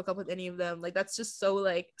never ever hook up with any of them. Like that's just so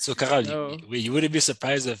like. So Carol, you wouldn't be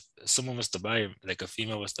surprised if someone was to buy, like a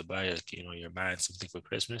female was to buy, like, you know, your man something for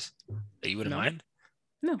Christmas? Like, you wouldn't mind?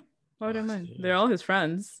 No, why would I mind? They're all his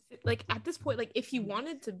friends. Like at this point, like if he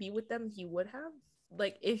wanted to be with them, he would have.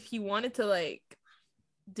 Like if he wanted to like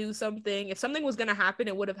do something, if something was gonna happen,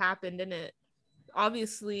 it would have happened, and it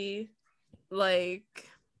obviously like.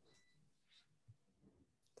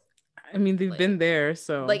 I mean, they've Like- been there,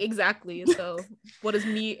 so Like exactly. So what is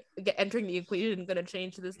me entering the equation gonna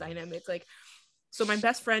change this dynamic? Like, so my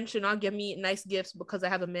best friend should not give me nice gifts because I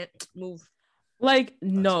have a man move. like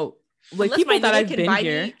no, like Unless people my that nigga I've can been buy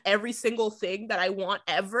here. me every single thing that I want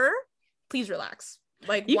ever, please relax.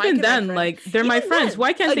 Like why Even can't my then, friend- like they're my Even friends. then,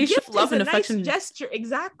 Why can't a they show gift love is and a nice affection? gesture?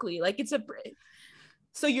 Exactly. Like it's a.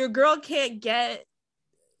 So your girl can't get.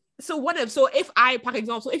 So if I, for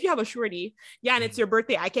example, if you have a shorty, yeah, and it's your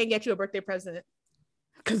birthday, I can't get you a birthday present.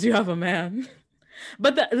 Because you have a man.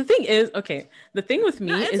 But the thing is, okay, the thing with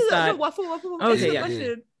me is that waffle. Okay, Answer the yeah.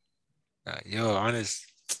 question. Yo, honest.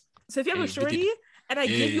 So if you have a Hey, really- shorty and I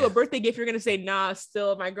give you Yeah. a birthday gift, you're gonna say, nah,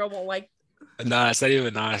 still my girl won't like. Nah, it's not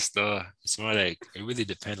even nice though. It's more like it really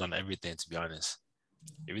depends on everything, to be honest.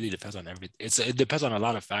 It really depends on everything. It depends on a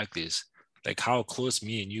lot of factors. Like how close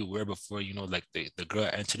me and you were before, like the girl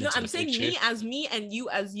entered No, into I'm the saying picture. me as me and you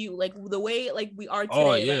as you, like the way like we are today. Oh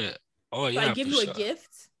like, yeah. Oh so yeah. I give for you sure. a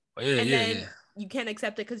gift Oh yeah, and yeah, then yeah. you can't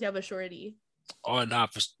accept it because you have a shorty. Oh nah,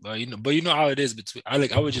 but you know how it is between. I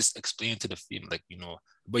would just explain to the female, like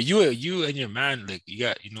But you and your man, like you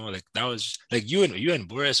got, like that was like you and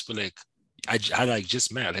Boris, but like I like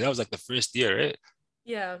just met, like that was like the first year, right?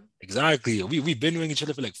 Yeah. Exactly. We've been knowing each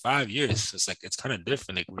other for like 5 years. So it's like it's kind of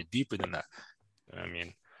different. Like we're deeper than that. You know what I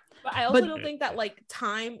mean? But I also But- don't think that like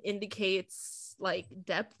time indicates like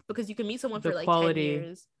depth because you can meet someone The for like quality. 10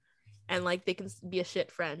 years and like they can be a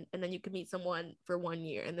shit friend and then you can meet someone for 1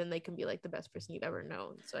 year and then they can be like the best person you've ever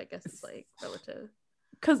known. So I guess it's like relative.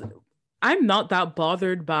 Because I'm not that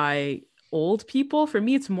bothered by old people. For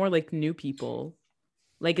me, it's more like new people.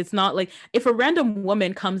 Like it's not like if a random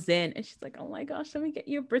woman comes in and she's like, "Oh my gosh, let me get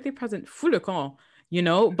you a birthday present." Fou le camp,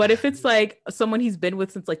 But if it's like someone he's been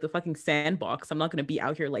with since like the fucking sandbox, I'm not gonna be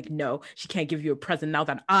out here like, "No, she can't give you a present now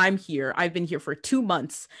that I'm here. I've been here for 2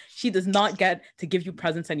 months. She does not get to give you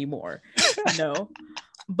presents anymore."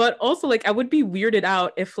 But also, like, I would be weirded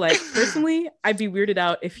out if, like, personally, I'd be weirded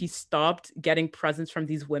out if he stopped getting presents from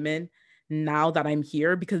these women now that I'm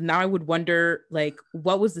here, because now I would wonder, like,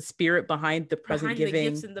 what was the spirit behind the present Behind giving? the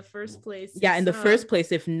gifts in the first place. Yeah, in the It's, first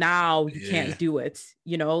place, if now you Yeah. can't do it,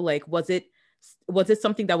 like, was it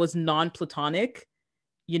something that was non-platonic?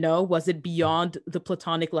 Was it beyond the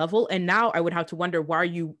platonic level? And now I would have to wonder, why are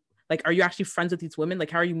you actually friends with these women?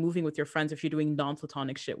 Like, how are you moving with your friends if you're doing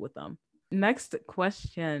non-platonic shit with them? Next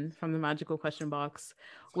question from the magical question box.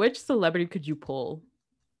 Which celebrity could you pull?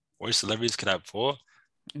 What celebrities could I pull?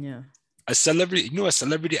 Yeah. A celebrity, a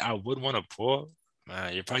celebrity I would want to pull.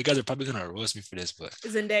 Man, you guys are probably gonna roast me for this, but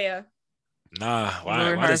Zendaya. nah.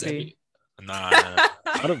 Lori Why does Harvey.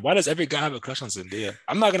 why does every guy have a crush on Zendaya?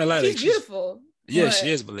 I'm not gonna lie. She's Like, beautiful. yeah, but- she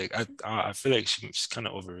is, but like I feel like she's kind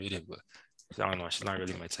of overrated. But I don't know. She's not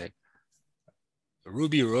really my type.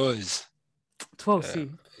 Ruby Rose.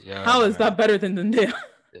 12C. Yeah. How is man. that better than Zendaya?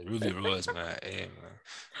 Yeah, Ruby Rose, man. Hey,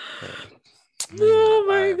 man. Oh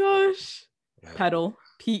my gosh. Yeah, Pedal.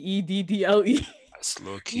 Peddle. that's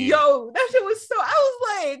low key. Yo, that shit was so. I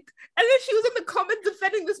was like, and then she was in the comments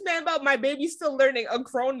defending this man about my baby still learning. A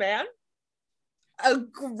grown man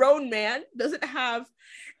doesn't have,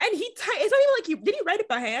 and it's not even like did he write it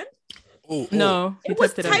by hand? Oh, No, he It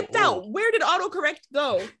was typed it out. typed out. Where did autocorrect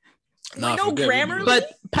go? Nah, no forget grammar. Ruby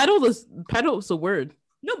But pedal is a word.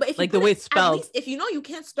 No, but if Like you the put way it- it's spelled. at least if you know you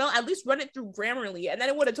can't spell, at least run it through Grammarly, and then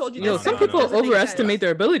it would have told you. No, that Some no, sentence people no. doesn't make overestimate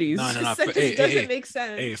their abilities. No, no, sense. no. The sentence Hey, doesn't make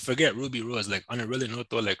sense. Hey, forget Ruby Rose. Like on a really note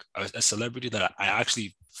though, like a celebrity that I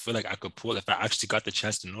actually feel like I could pull if I actually got the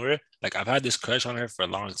chance to know her. Like I've had this crush on her for a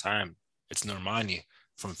long time. It's Normani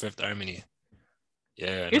from Fifth Harmony.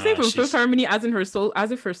 Yeah. You're saying from she's- Fifth Harmony as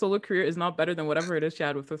if her solo career is not better than whatever it is she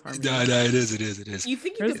had with Fifth Harmony. No, it is. You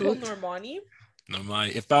think you Here's could pull the- Normani?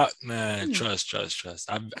 Normani. If I man, trust.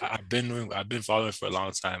 I've been following for a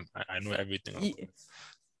long time. I know everything.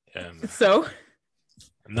 Yeah, man. So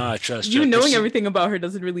Nah, trust. you trust. knowing She- everything about her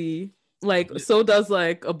doesn't really so does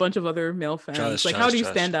like a bunch of other male fans. Trust, how do you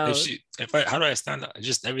trust. stand out? How do I stand out?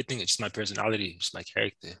 Just everything. It's just my personality, just my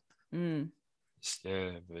character. Mm.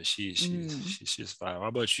 Yeah, but she's fine. How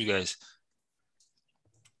about you guys?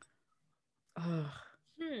 Ugh.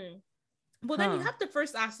 Well, then you Huh. have to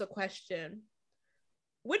first ask the question: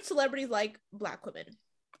 which celebrities like Black women?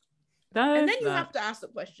 And then you have to ask the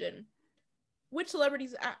question: which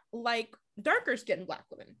celebrities like darker skinned Black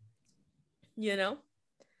women?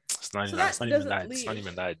 It's not So even, that it's not even doesn't that. It's not leave-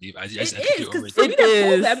 even that deep. I It think is you because overthink for it. me It to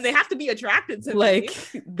pull is. them, they have to be attracted to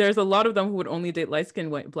like me. there's a lot of them who would only date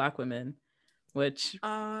light-skinned Black women, which Who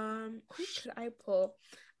could I pull?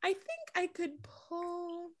 I think I could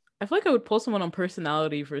pull. I feel like I would pull someone on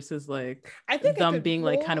personality versus like I think I them could being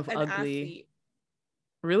like pull kind of an ugly. athlete.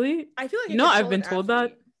 Really? I feel like I You know, could I've pull been an told that.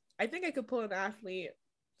 athlete. I think I could pull an athlete.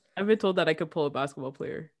 I've been told that I could pull a basketball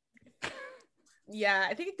player. Yeah,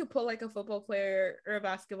 I think I could pull like a football player or a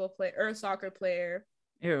basketball player or a soccer player.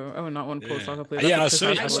 Ew, I would not want to pull a soccer player. Yeah, That's a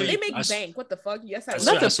I piss-ass saw sport. you- They make I s- bank. What the fuck? Yes, I I would.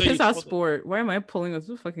 saw- That's a you piss-ass pulled- sport. Why am I pulling a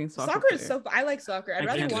fucking soccer Soccer player? is so. I like soccer. I'd I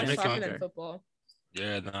rather can't watch do it. soccer Making- than football.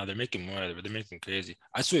 Yeah, nah, they're making more. They're making crazy.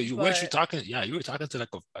 I swear, you weren't you But- talking? Yeah, you were talking to like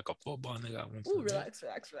a football nigga at one Ooh, time, right? relax.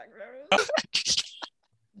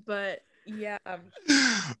 But yeah,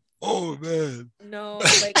 Oh man. no,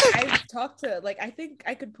 like I've talked to like I think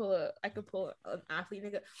I could pull an athlete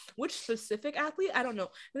nigga. Which specific athlete? I don't know.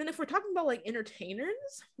 And then if we're talking about like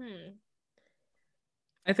entertainers,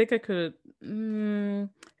 I think I could. It'd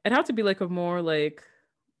have to be like a more like.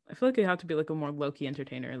 I feel like it'd have to be like a more low-key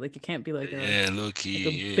entertainer. Like it can't be like a, Yeah, low like key. a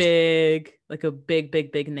Yeah.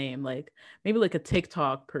 big name. Like maybe like a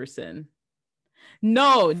TikTok person.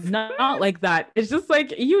 No, not like that. It's just like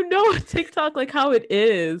TikTok like how it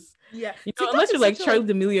is. yeah. You know, TikTok unless is you're like such a- Charlie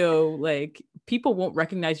D'Amelio, like people won't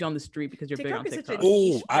recognize you on the street because you're big on TikTok is such a TikTok.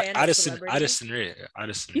 niche Oh, brand of Addison celebrity. Ray. Addison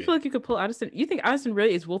You Ray. feel like you could pull Addison? You think Addison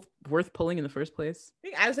Ray is worth pulling in the first place? I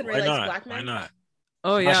think Addison Ray Why likes not? black Why men. not?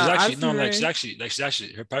 Oh No, yeah, she's actually Addison Rae. she's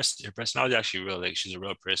actually her personality actually real. Like she's a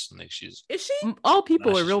real person. Like she's Is she? All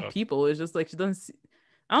people Nah, are she's real rough. people. It's just like she doesn't.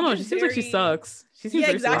 I don't know. She She's seems like she very- sucks. She seems Yeah,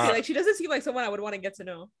 very exactly. Nah. Like she doesn't seem like someone I would want to get to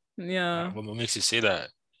know. Yeah. what makes you say that?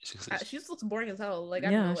 She just looks boring as hell. Like I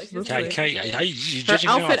Yeah, don't know. Like she she's looks very- like- How you Her judging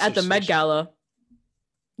me outfit off at the of Met such- Gala.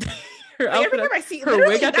 Her Like, every outfit. time I see her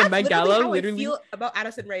literally, wig at the that's Met literally Gala, how literally- I feel about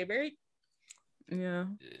Addison Rae. Very Yeah.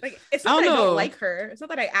 like it's I not don't that I know. don't like her. It's not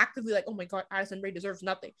that I actively like, oh my god, Addison Rae deserves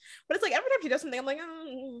nothing. But it's like every time she does something, I'm like,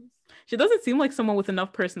 She doesn't seem like someone with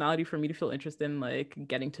enough personality for me to feel interested in like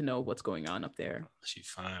getting to know what's going on up there. She's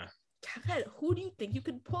fine. Kevin, who do you think you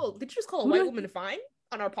could pull? Did you just call a Who white do- woman fine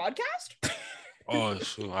on our podcast? Oh,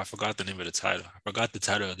 shoot, I forgot the name of the title. I forgot the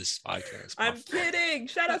title of this podcast. I'm kidding.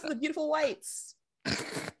 Shout out to the beautiful whites.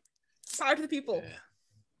 Power to the people. Yeah.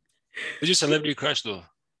 Who's your celebrity crush though?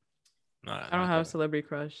 Nah, I don't have a celebrity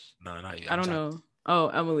crush. No, not you. I don't know. Oh,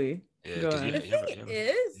 Emily. Yeah, Go 'cause ahead. The thing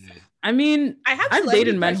is, yeah. I mean, I have I've celebrity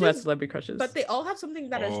dated men who have crushes, celebrity crushes. but they all have something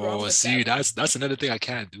that is wrong Oh, with see, them. that's another thing I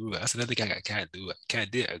can't do. That's another thing I can't do. I can't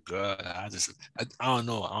date a girl. I don't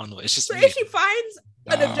know. It's just So me. if she finds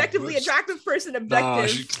an Nah, objectively bro. attractive person Nah,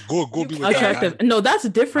 objective, go you be can't. with that attractive. guy. No, that's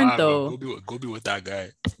different Nah, bro, though. go be with that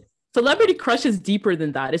guy. Celebrity crush is deeper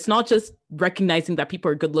than that. It's not just recognizing that people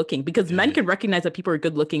are good looking because men Yeah. can recognize that people are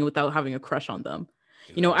good looking without having a crush on them.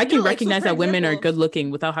 You know, I can No, like, so recognize for that women are example, good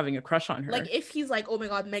looking without having a crush on her. like if he's like, oh my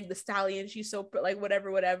god, Meg the Stallion, she's so like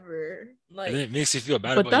whatever, like And then it makes you feel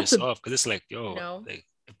bad But about that's a- yourself because it's like, yo, No. like,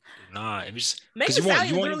 nah, it just Meg the 'cause you want-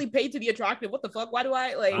 Stallion you want- literally paid to be attractive. What the fuck? Why do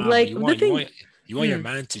I like? nah, Like, but the thing- you want your Hmm.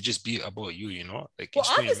 man to just be about you, you know? Like, Well, you just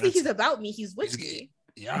want your obviously man he's to- about me. He's with he's- me.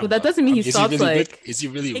 yeah, But that doesn't mean he is stops, really like- is he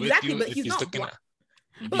really Exactly, with you but if he's not looking bla-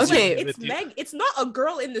 at But Okay. like, it's with you? Meg. It's not a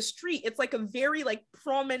girl in the street. It's like a very like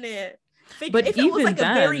prominent figure. But If it was even like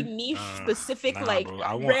a very then- niche, Nah, specific, nah, like bro.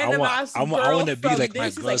 I random ass want girl to be from like my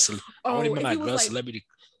this is girl. like, I want to oh, be if my he was girl like, celebrity.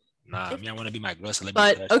 Nah, if- me, I want to be my girl celebrity.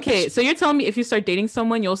 But crush. okay, so you're telling me if you start dating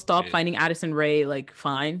someone, you'll stop Yeah. finding Addison Rae like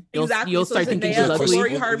fine. Exactly. You'll So start thinking Zendaya, she's Over the course- ugly. Lori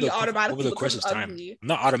over Harvey the- automatically over the course of becomes time, ugly.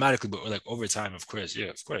 not automatically, but like over time, of course. Yeah,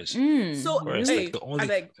 of course. So Of course, hey, like the only, I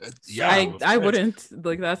beg, yeah, of I course. wouldn't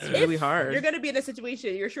like that's If really if hard. you're gonna be in a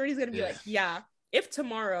situation, your shorty's gonna be Yeah. like, yeah, if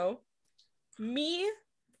tomorrow me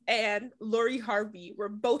and Lori Harvey were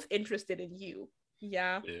both interested in you,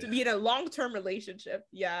 yeah, Yeah. to be in a long-term relationship,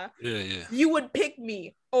 yeah, Yeah. you would pick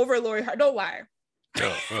me over Lori Harvey. Don't lie.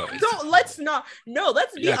 Yo, bro, Don't let's not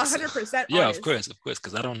let's be Yeah, 'cause- 100% yeah, honest. of course,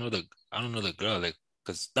 because I don't know the girl, like,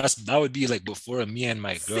 because that would be like before me and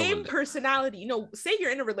my girl. Same would, like, personality. You know, say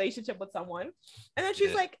you're in a relationship with someone, and then she's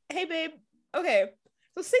Yeah. like, "Hey, babe, okay,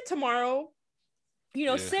 so say tomorrow,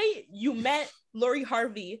 Yeah. say you met Lori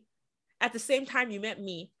Harvey at the same time you met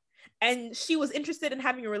me, and she was interested in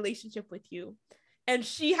having a relationship with you, and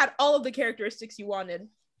she had all of the characteristics you wanted,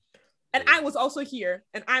 and Yeah. I was also here,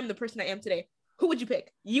 and I'm the person I am today. Who would you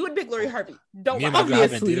pick? You would pick Lori Harvey. Don't me and lie. my girl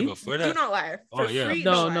haven't Obviously. dated before Do that. not lie. Oh, For yeah. free,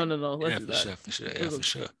 No, don't no, lie. no, no. Let's Yeah, do for that. sure. Yeah, for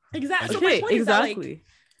sure. Exactly. So my Okay, point is that, like, exactly.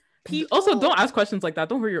 people Also, don't ask questions like that.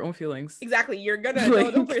 Don't hurt your own feelings. Exactly. You're gonna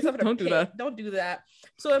Like, don't put yourself in a don't do pit. that. Don't do that.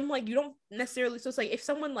 So I'm like, you don't necessarily. So it's like if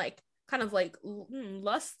someone like kind of like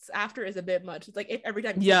lusts after is a bit much. It's like if every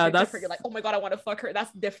time you Yeah, see a picture of that's- her, you're like, oh my god, I want to fuck her.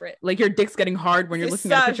 That's different. Like your dick's getting hard when you're It's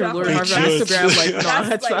looking at a picture of such Lori a- Harvey on Chill, Instagram. Like, chill. no, That's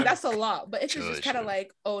that's like not. that's a lot. But if it's just kind of Sure.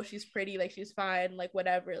 like, oh, she's pretty, like she's fine, like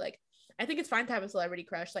whatever. Like I think it's fine to have a celebrity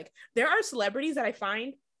crush. Like there are celebrities that I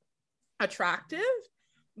find attractive.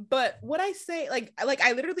 But what I say, like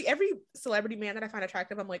I literally every celebrity man that I find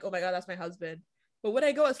attractive, I'm like, oh my god, that's my husband. But would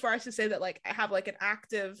I go as far as to say that like I have like an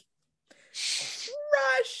active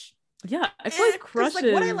crush? Yeah, I feel like crushes. Like,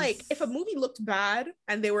 would I like if a movie looked bad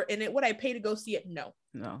and they were in it? Would I pay to go see it? No.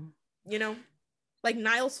 You know, like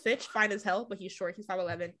Niles Fitch, fine as hell, but he's short. He's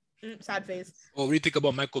 5'11". Sad face. Well, what do you think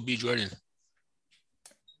about Michael B. Jordan?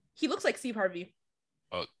 He looks like Steve Harvey.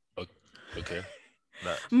 Oh, okay.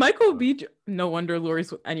 Michael B. No wonder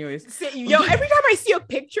Lori's. Anyways, yo, every time I see a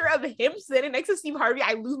picture of him sitting next to Steve Harvey,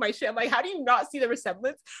 I lose my shit. I'm like, how do you not see the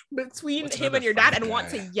resemblance between him and your dad and want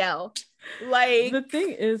to yell? Like, the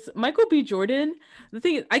thing is, Michael B. Jordan. The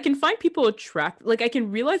thing is, I can find people attractive. Like, I can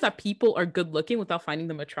realize that people are good looking without finding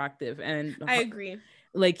them attractive. And I agree.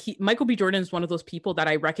 Like, Michael B. Jordan is one of those people that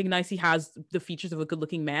I recognize he has the features of a good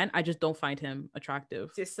looking man. I just don't find him attractive.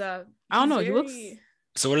 Just, I don't know. He looks.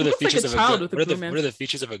 So what are the features of a good? What are the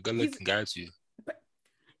features of a good-looking guy to you?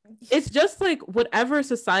 It's just like whatever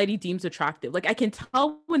society deems attractive. Like I can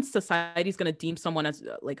tell when society is gonna deem someone as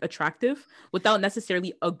like attractive without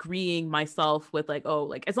necessarily agreeing myself with like, oh,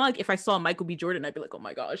 like it's not like if I saw Michael B. Jordan, I'd be like, oh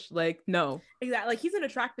my gosh, like no. Exactly. Like he's an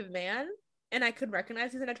attractive man, and I could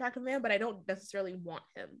recognize he's an attractive man, but I don't necessarily want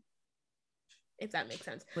him. If that makes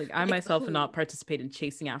sense. Like I myself would not participate in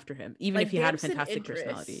chasing after him, even like, if he had a fantastic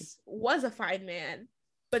personality. Was a fine man.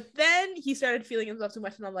 But then he started feeling himself too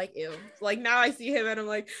much, and I'm like, ew. Like now I see him, and I'm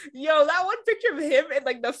like, yo, that one picture of him in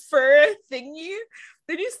like the fur thingy.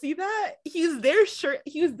 Did you see that? He was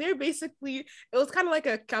there basically. It was kind of like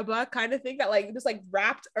a kaba kind of thing that like just like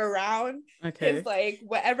wrapped around his like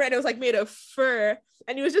whatever, and it was like made of fur.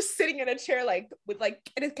 And he was just sitting in a chair like with like,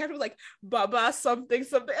 and his caption was like Baba something. And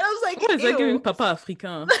I was like, what is that giving Papa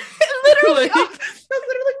African? Literally, that's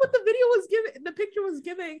literally what the video was giving. The picture was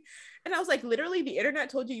giving, and I was like, literally, the internet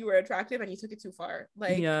told you were attractive, and you took it too far.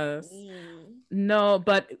 Like, yes, no,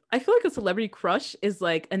 but I feel like a celebrity crush is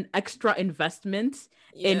like an extra investment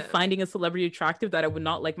in finding a celebrity attractive that I would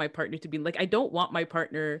not like my partner to be. Like, I don't want my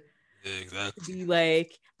partner to be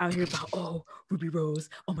like out here about, oh, Ruby Rose,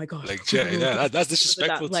 oh my gosh, like that's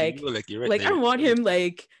disrespectful to like, you. Like you're right like there. I don't want him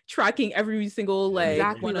like tracking every single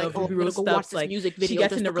like one of Ruby Rose stuff. Like music video, she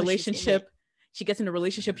gets in a relationship. She gets in a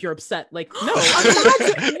relationship, you're upset. Like, no.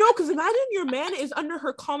 Because imagine your man is under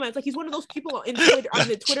her comments. Like, he's one of those people in Twitter, on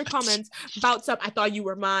the Twitter comments, bouts up, I thought you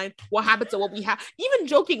were mine. What happened to what we have? Even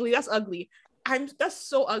jokingly, that's ugly. That's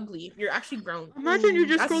so ugly. You're actually grown. Imagine you're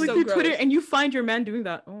just scrolling through Twitter and you find your man doing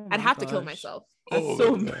that. Oh I'd have to kill myself. That's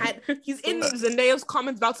so mad. He's in Zendaya's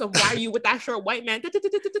comments about some, why are you with that short white man?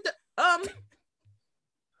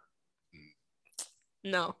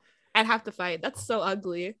 No. I'd have to fight. That's so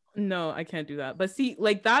ugly. No, I can't do that. But see,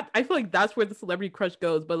 like that, I feel like that's where the celebrity crush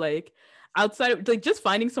goes. But like outside of like just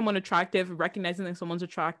finding someone attractive, recognizing that someone's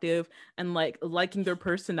attractive and like liking their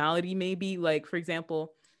personality, maybe like, for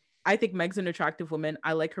example, I think Meg's an attractive woman.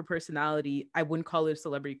 I like her personality. I wouldn't call it a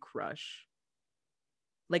celebrity crush.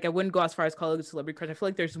 Like I wouldn't go as far as call it a celebrity crush. I feel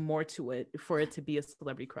like there's more to it for it to be a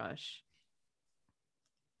celebrity crush.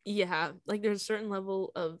 Yeah, like there's a certain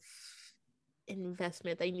level of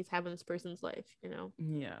investment that you need to have in this person's life, you know?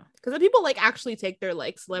 Yeah. Because people like actually take their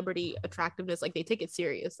like celebrity attractiveness, like they take it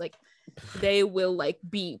serious. Like they will like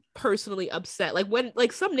be personally upset. Like when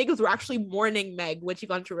like some niggas were actually mourning Meg when she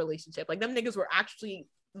got into a relationship. Like them niggas were actually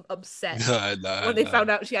upset when they found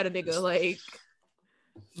out she had a nigga. Like,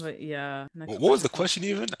 but yeah. What was the question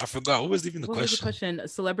even? I forgot. What was even the question? Was the question? A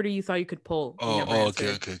celebrity you thought you could pull.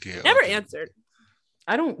 Okay. Never answered.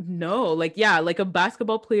 I don't know. Like, yeah, like a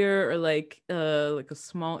basketball player or like a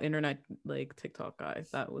small internet like TikTok guy.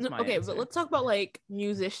 That was my answer. But let's talk about like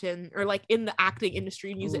musician or like in the acting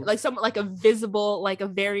industry, music. Ooh. Like someone like a visible, like a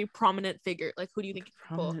very prominent figure. Like who do you think?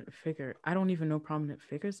 Prominent figure. I don't even know prominent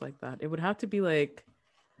figures like that. It would have to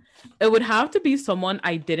be someone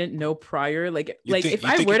I didn't know prior. If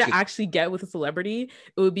I were to actually get with a celebrity,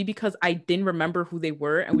 it would be because I didn't remember who they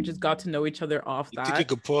were and we just got to know each other off that. You think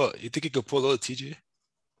you could pull little TJ?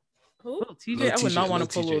 Who? Little TJ? I would not want to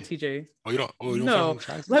pull little TJ. Oh, you don't? Oh, you no.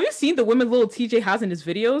 Have you seen the women little TJ has in his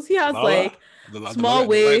videos? He has small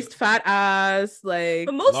waist, fat ass, like.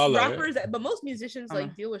 But most rappers, but most musicians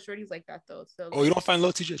like deal with shorties like that though. So. Oh, you don't find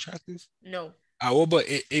little TJ attractive? No. What about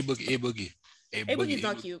A Boogie? A Boogie's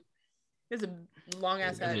not cute. There's a long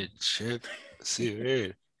ass head. See,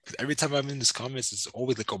 weird. Every time I'm in these comments, it's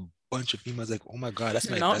always like a bunch of females like, oh my god, that's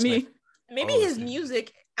not me. Maybe his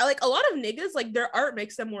music, like a lot of niggas, like their art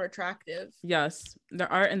makes them more attractive. Yes, their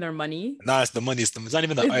art and their money. Nah, it's the money. It's not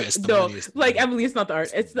even the art. It's the money. Like Emily, it's not the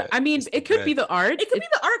art. It's the. I mean, it could be the art. It could be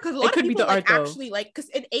the art because a lot of people like actually like, because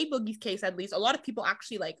in A Boogie's case at least, a lot of people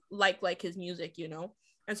actually like his music, you know,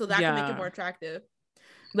 and so that can make it more attractive.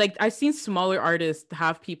 Like I've seen smaller artists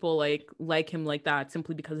have people like him like that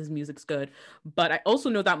simply because his music's good. But I also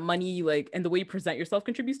know that money, like, and the way you present yourself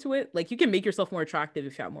contributes to it. Like you can make yourself more attractive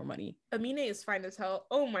if you have more money. Amine is fine as hell.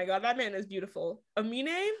 Oh my god, that man is beautiful. Amine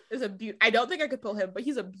is I don't think I could pull him, but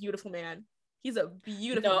he's a beautiful man. He's a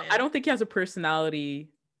beautiful man. I don't think he has a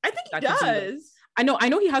personality. I think he does. I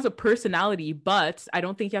know he has a personality, but I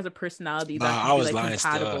don't think he has a personality that I was be, like, lying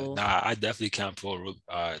compatible. still. I definitely can't pull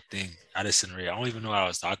Addison Rae. I don't even know what I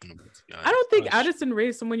was talking about. I don't think Addison Rae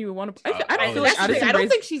is someone you would want to. I feel like Addison Rae. I don't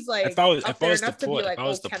think she's like. If I was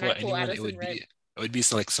to put anyone, it would be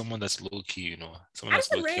like someone that's low key, you know.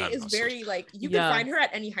 Addison Rae is very like you can find her at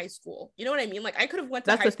any high school. You know what I mean? Like I could have went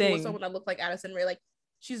to high school with someone that looked like Addison Rae. Like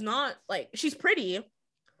she's not like she's pretty.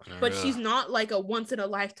 But she's not like a once in a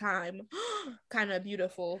lifetime kind of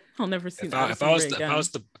beautiful. I'll never see that. If I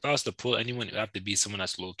was to pull anyone, it would have to be someone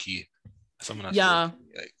that's low key. Someone that's low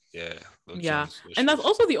key. And that's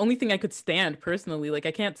also the only thing I could stand personally. Like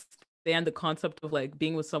I can't stand the concept of like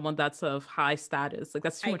being with someone that's of high status. Like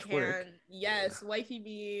that's too much work. Yes, wifey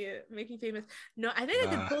be making famous. No, I think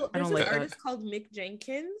I could pull. There's an artist called Mick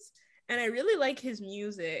Jenkins, and I really like his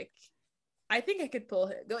music. I think I could pull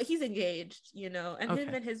him. He's engaged, you know, and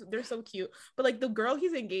him and they're so cute. But like the girl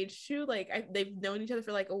he's engaged to, like they've known each other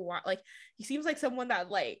for like a while. Like he seems like someone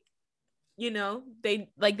that like, you know, they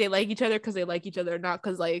like each other because they like each other, not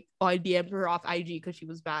because like I DM'd her off IG because she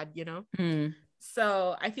was bad, you know.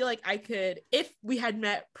 So I feel like I could, if we had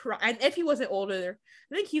met, and if he wasn't older,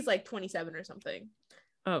 I think he's like 27 or something.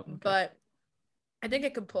 Oh, okay. But I think I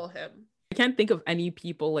could pull him. I can't think of any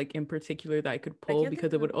people like in particular that I could pull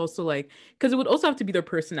because it would also have to be their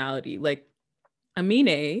personality. Like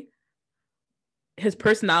Amine, his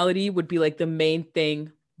personality would be like the main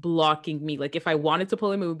thing blocking me. Like if I wanted to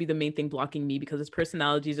pull him, it would be the main thing blocking me because his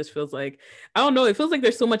personality just feels like, I don't know, it feels like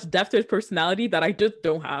there's so much depth to his personality that I just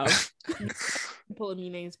don't have. Pull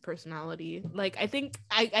Amine's personality. Like I think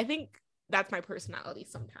that's my personality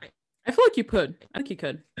sometimes. I feel like you could. I think you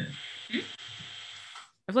could.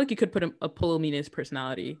 I feel like you could pull Amine's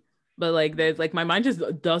personality, but like there's like my mind just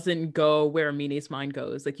doesn't go where Amine's mind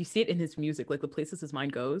goes. Like you see it in his music, like the places his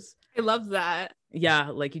mind goes. I love that. Yeah,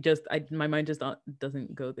 like my mind just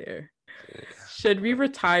doesn't go there. Should we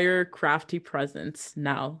retire crafty presents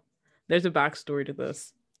now? There's a backstory to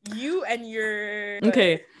this. You and your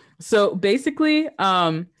okay. So basically,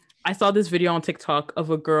 I saw this video on TikTok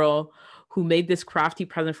of a girl who made this crafty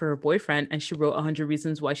present for her boyfriend, and she wrote 100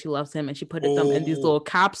 reasons why she loves him, and she put them in these little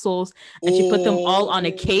capsules, and she put them all on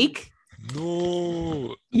a cake.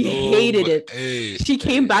 He hated it. She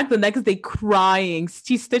came back the next day crying.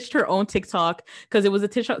 She stitched her own TikTok because it was a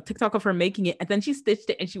TikTok of her making it, and then she stitched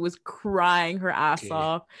it, and she was crying her ass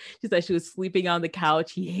off. She said she was sleeping on the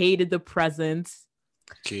couch. He hated the presents.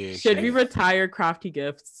 Should we retire crafty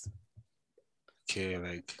gifts?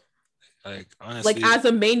 Like honestly, like as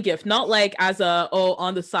a main gift, not like as a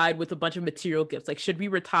on the side with a bunch of material gifts. Like should we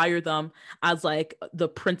retire them as like the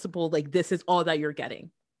principle, like this is all that you're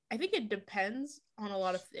getting? I think it depends on a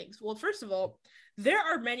lot of things. Well, first of all, there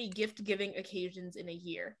are many gift giving occasions in a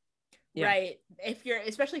year, right?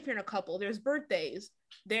 Especially if you're in a couple, there's birthdays,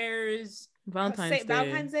 there's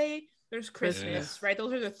Valentine's Day, there's Christmas, right?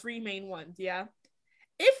 Those are the three main ones. Yeah.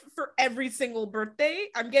 If for every single birthday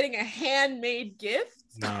I'm getting a handmade gift,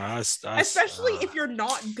 especially if you're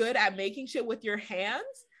not good at making shit with your hands,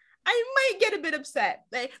 I might get a bit upset.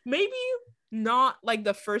 Like, maybe not like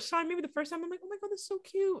the first time. Maybe the first time I'm like, oh my god, that's so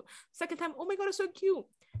cute. Second time, oh my god, it's so cute.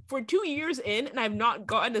 For 2 years in, and I've not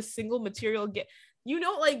gotten a single material gift. You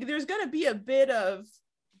know, like there's gonna be a bit of.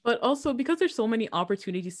 But also because there's so many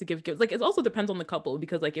opportunities to give gifts, like it also depends on the couple.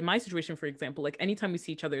 Because like in my situation, for example, like anytime we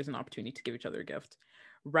see each other is an opportunity to give each other a gift.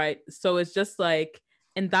 Right. So it's just like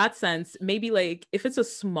in that sense, maybe like if it's a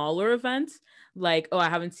smaller event, like, oh, I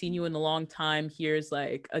haven't seen you in a long time, here's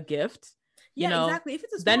like a gift. You know? Exactly. If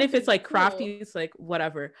it's like crafty, it's like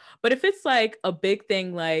whatever. But if it's like a big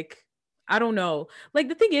thing, like I don't know. Like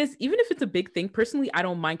the thing is, even if it's a big thing, personally, I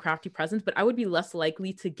don't mind crafty presents, but I would be less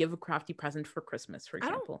likely to give a crafty present for Christmas, for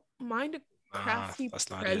example. I don't mind a crafty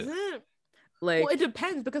present. Like, well, it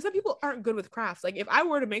depends because some people aren't good with crafts. Like if I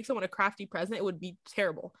were to make someone a crafty present, it would be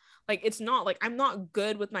terrible. Like it's not like I'm not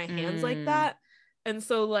good with my hands like that. And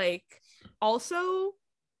so like also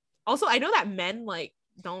I know that men like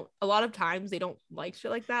don't, a lot of times they don't like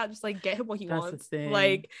shit like that. Just like get him what he wants.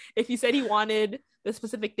 Like if he said he wanted the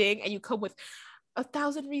specific thing and you come with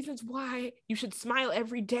 1,000 reasons why you should smile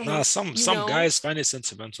every day. Nah, some guys find it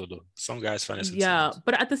sentimental though. Some guys find it sentimental. Yeah,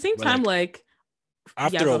 but at the same time, like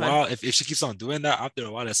after a while, if she keeps on doing that, after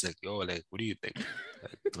a while, it's like, yo, like, what do you think?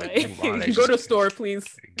 Like, Right. move on, like, Go to just store, please.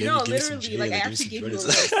 No, give me some literally, J, like, I give me actually some gave you a Jordans.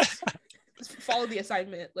 list. Just follow the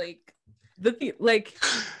assignment. Like, The thing, like,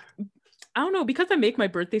 I don't know, because I make my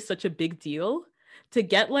birthday such a big deal, to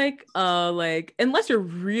get like unless you're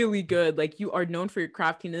really good, like you are known for your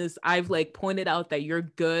craftiness, I've like pointed out that you're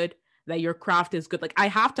good, that your craft is good. Like I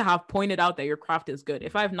have to have pointed out that your craft is good.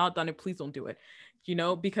 If I have not done it, please don't do it,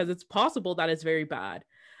 because it's possible that it's very bad.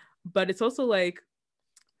 But it's also like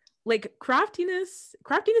craftiness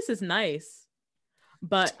is nice,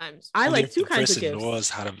 but times. I Only like if two the kinds of person gifts. knows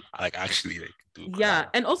how to like actually like do Yeah, craft.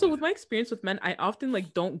 and also Yeah. with my experience with men, I often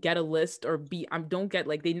like don't get a list or I don't get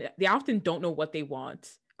like they often don't know what they want,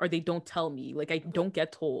 or they don't tell me. Like I don't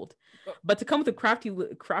get told. But to come with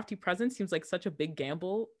a crafty present seems like such a big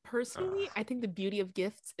gamble. Personally, I think the beauty of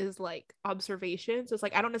gifts is like observation. So it's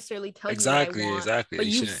like I don't necessarily tell Exactly, you what I want, exactly. but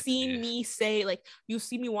You you've shouldn't. seen Yeah. me say, like, you've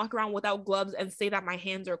seen me walk around without gloves and say that my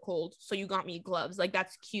hands are cold, so you got me gloves. Like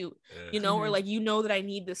that's cute, Yeah. or like that I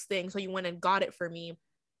need this thing, so you went and got it for me,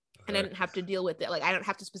 and I didn't have to deal with it. Like I don't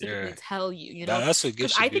have to specifically Yeah. tell you, That's what because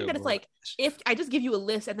gifts should I be think that it's about. like if I just give you a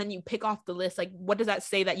list and then you pick off the list, like what does that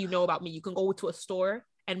say that you know about me? You can go to a store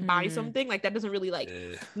and buy something, like that doesn't really like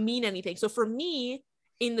mean anything. So for me,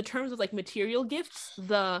 in the terms of like material gifts,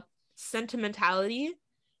 the sentimentality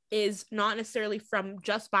is not necessarily from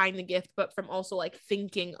just buying the gift, but from also like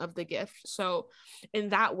thinking of the gift. So in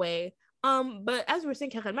that way, but as we were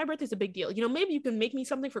saying, Karen, my birthday's a big deal. Maybe you can make me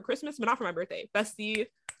something for Christmas, but not for my birthday. That's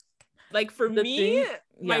like for me,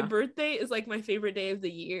 my birthday is like my favorite day of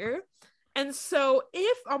the year. And so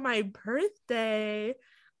if on my birthday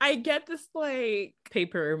I get this like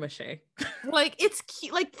paper mache, like it's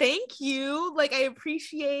cute, like thank you, like I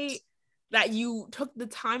appreciate that you took the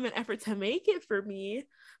time and effort to make it for me,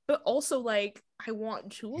 but also like I want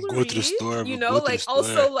jewelry, go to the store, like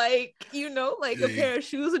also like like a pair of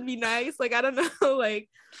shoes would be nice. Like I don't know, like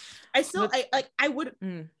I still I would,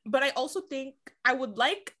 but I also think I would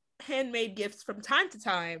like handmade gifts from time to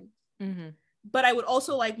time, but I would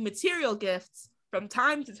also like material gifts from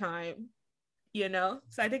time to time, so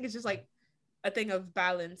I think it's just like a thing of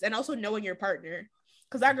balance, and also knowing your partner,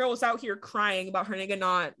 because that girl was out here crying about her nigga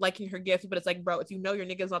not liking her gift, but it's like, bro, if you know your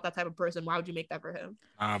nigga's not that type of person, why would you make that for him?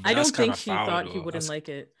 I don't think she thought he wouldn't like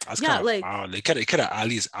it. That's like foul. They could have at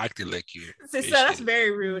least acted like you. So that's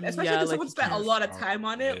very rude, especially if someone spent a lot of time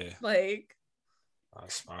on it. Yeah. Like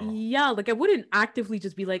yeah, like I wouldn't actively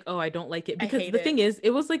just be like, oh, I don't like it, because the thing is,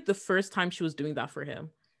 it was like the first time she was doing that for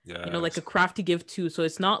him. Yeah, like a crafty gift too. So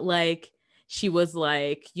it's not like she was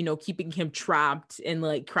like, keeping him trapped in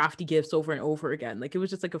like crafty gifts over and over again. Like it was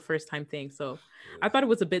just like a first time thing. So I thought it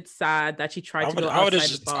was a bit sad that she tried to go outside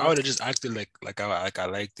the box. I would have just acted like I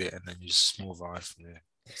liked it, and then you just move on from there.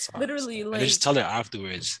 Literally, like, and just tell her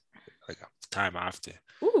afterwards, like time after.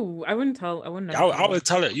 Ooh, I wouldn't tell. I wouldn't. I would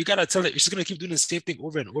tell her. You gotta tell her. She's gonna keep doing the same thing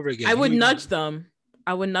over and over again. I would nudge them.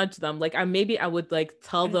 I would nudge them. Like I would like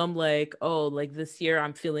tell them like, oh, like this year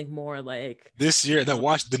I'm feeling more like this year. And then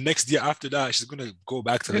watch the next year after that. She's gonna go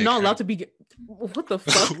back to. You're not allowed to be. What the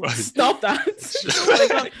fuck? Stop that! Oh my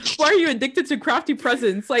God. Why are you addicted to crafty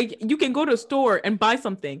presents? Like you can go to a store and buy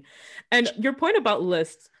something. And your point about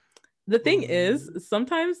lists. The thing is,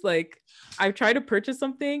 sometimes like I try to purchase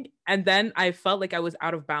something and then I felt like I was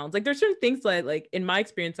out of bounds. Like there's certain things that like in my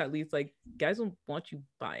experience at least, like guys don't want you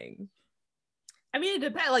buying. I mean, it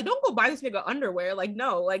depends. Like, don't go buy this nigga underwear. Like,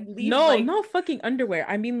 no, like, leave. No, like... not fucking underwear.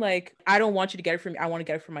 I mean, like, I don't want you to get it for me. I want to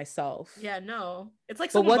get it for myself. Yeah, no. It's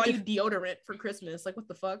like someone bought you deodorant for Christmas. Like, what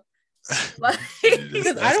the fuck? Like,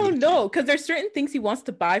 because I don't know. Because there's certain things he wants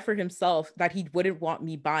to buy for himself that he wouldn't want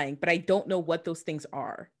me buying, but I don't know what those things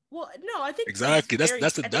are. Well, no, I think exactly. That's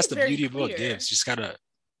the beauty about gifts. You just gotta.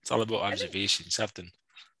 It's all about observation. You have to.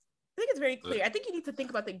 I think it's very clear. I think you need to think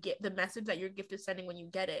about the message that your gift is sending when you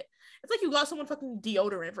get it. It's like you got someone fucking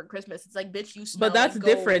deodorant for Christmas. It's like, bitch, you smell. But that's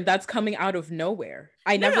different. That's coming out of nowhere.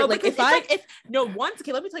 I never like if once.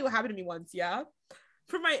 Okay, let me tell you what happened to me once. Yeah,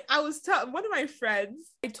 one of my friends.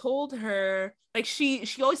 I told her like she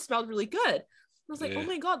always smelled really good. I was like, oh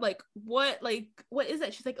my God, like what is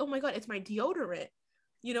that? She's like, oh my God, it's my deodorant.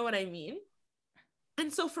 You know what I mean?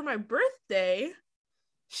 And so for my birthday,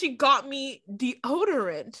 she got me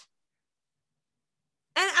deodorant.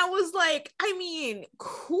 And I was like, I mean,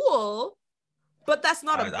 cool, but that's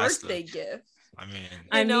not a birthday gift. I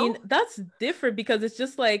mean, that's different because it's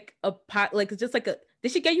just like a pot, like it's just like a.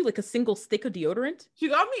 Did she get you like a single stick of deodorant? She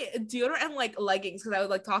got me deodorant and like leggings because I was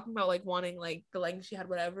like talking about like wanting like the leggings she had,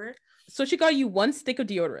 whatever. So she got you one stick of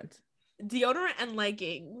deodorant and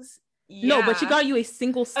leggings. Yeah. No, but she got you a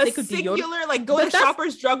single stick of deodorant. Like go to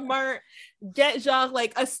Shoppers Drug Mart, get Jacques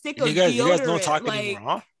like a stick of deodorant. You guys don't talk anymore,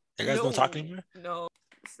 huh? You guys don't talk anymore? No.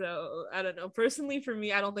 So I don't know. Personally, for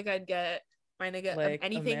me, I don't think I'd get my nigga Like,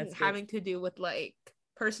 anything having to do with like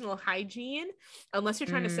personal hygiene, unless you're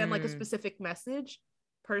trying to send like a specific message.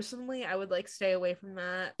 Personally, I would like stay away from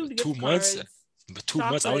that. 2 months. But 2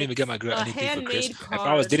 months, I wouldn't even get my girl anything for Christmas. If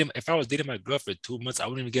I was dating my girl for 2 months, I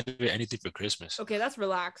wouldn't even get her anything for Christmas. Okay, that's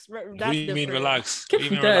relax. That's what do you mean relax? What do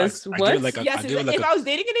you mean relax? What? If I was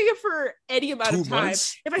dating a nigga for any amount of time,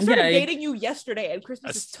 if I started dating you yesterday and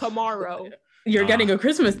Christmas is tomorrow, you're getting a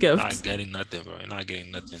Christmas gift. Not getting nothing, bro. You're not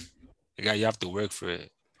getting nothing. You have to work for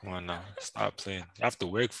it. Come on now, stop playing. You have to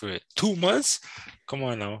work for it. 2 months? Come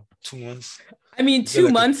on now, 2 months. I mean, 2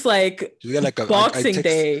 months, like Boxing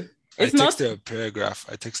Day. I text her a paragraph. Yeah.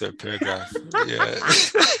 I text her a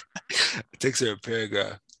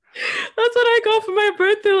paragraph. That's what I got for my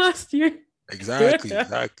birthday last year. Exactly.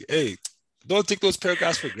 Hey, don't take those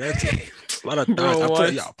paragraphs for granted. A lot of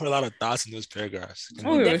thoughts. I put a lot of thoughts in those paragraphs.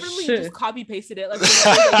 Definitely just copy pasted it.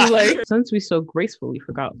 Like, since we so gracefully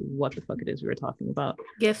forgot what the fuck it is we were talking about.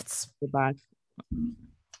 Gifts. We're back.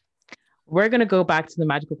 We're gonna go back to the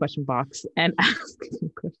magical question box and ask you a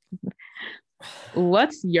question.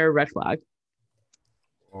 What's your red flag?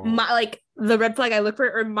 The red flag I look for,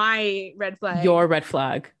 or my red flag? Your red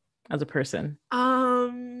flag as a person.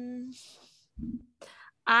 I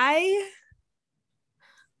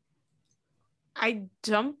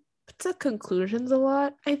jump to conclusions a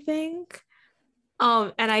lot, I think.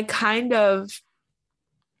 And I kind of,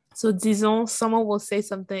 so disons, someone will say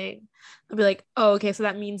something, I'll be like, oh, okay, so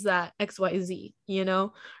that means that XYZ, you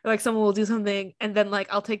know? Or like someone will do something and then like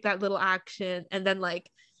I'll take that little action and then like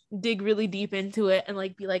dig really deep into it and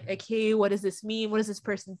like be like, okay, what does this mean? What does this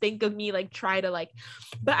person think of me? Like try to like,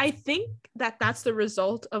 but I think that that's the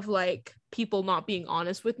result of like people not being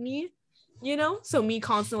honest with me, you know? So me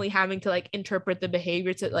constantly having to like interpret the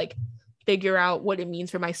behavior to like figure out what it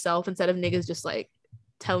means for myself instead of niggas just like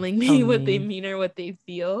telling me what they mean or what they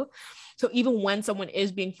feel. So even when someone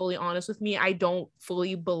is being fully honest with me, I don't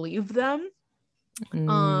fully believe them.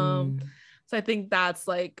 So I think that's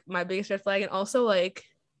like my biggest red flag. And also like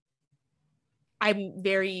I'm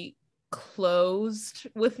very closed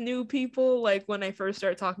with new people. Like when I first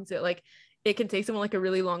start talking to it, like it can take someone like a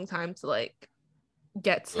really long time to like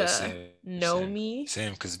get to know me.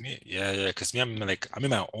 Same, because me, because me, I'm in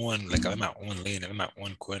my own lane, I'm in my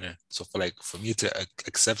own corner. So for me to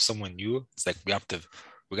accept someone new, it's like we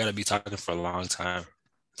gotta be talking for a long time.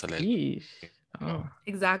 So like,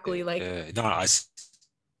 exactly, like that's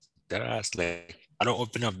like I don't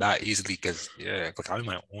open up that easily because like I'm in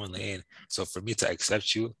my own lane. So for me to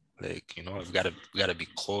accept you, like you know, we gotta be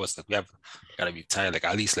close. Like we gotta be tight, like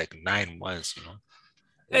at least like 9 months, you know.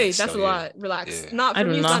 Hey, that's a lot. Relax. Yeah. Not for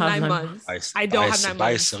me, it's not 9 months. I don't have 9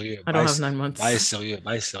 months. I don't have 9 months.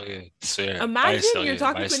 Imagine you're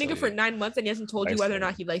talking to a nigga for 9 months and he hasn't told you whether or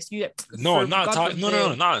not he likes you. No, not talking.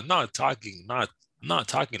 Not talking. Not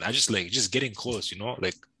talking. I just getting close, you know?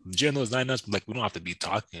 Like during those 9 months, like we don't have to be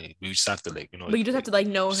talking. We just have to like, you know. But you just have to like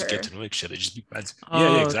know her. Get to know each other. Just be friends.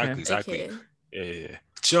 Exactly. Okay. Yeah.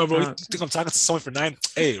 Chill, bro. You think I'm talking to someone for 9?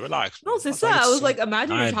 Hey, relax. No, sister. I was like,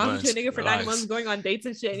 imagine you're talking to a nigga for 9 months, going on dates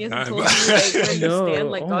and shit, and he hasn't told you like where you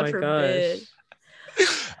stand. Like, God forbid.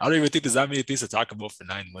 I don't even think there's that many things to talk about for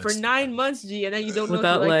 9 months. For 9 months, G, and then you don't know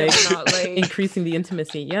without if you like it or not, like increasing the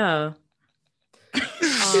intimacy. Yeah.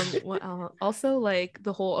 Also, like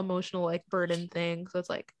the whole emotional like burden thing. So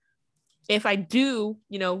it's like, if I do,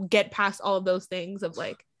 you know, get past all of those things of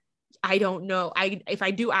like, I don't know, if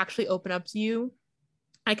I do actually open up to you,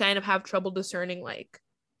 I kind of have trouble discerning like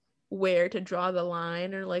where to draw the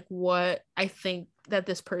line or like what I think that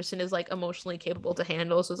this person is like emotionally capable to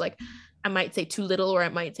handle. So it's like I might say too little or I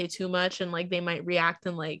might say too much and like they might react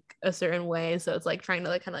in like a certain way. So it's like trying to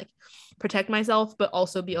like kind of like protect myself but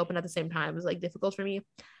also be open at the same time is like difficult for me.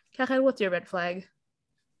 Karen, what's your red flag?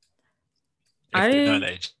 If they're not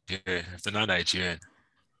Nigerian. If they're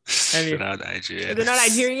not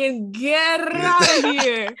Nigerian, get out of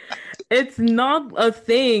here. It's not a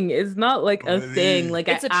thing. It's not like a thing. Like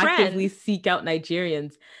it's I actively seek out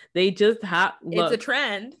Nigerians. They just have. It's a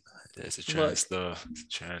trend. It's a trend. It's a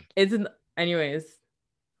trend. Anyways,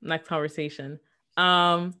 next conversation.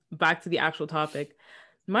 Back to the actual topic.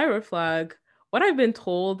 My red flag. What I've been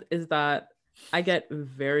told is that I get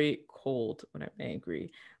very cold when I'm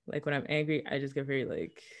angry. Like when I'm angry, I just get very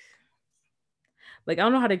like I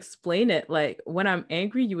don't know how to explain it. Like when I'm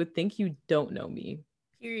angry, you would think you don't know me.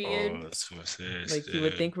 Period. Oh, that's what it is. Like you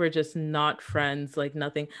would think we're just not friends, like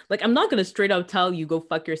nothing. Like I'm not gonna straight out tell you go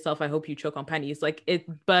fuck yourself. I hope you choke on pennies. Like it,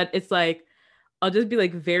 but it's like I'll just be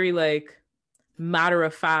like very like matter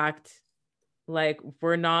of fact, Like,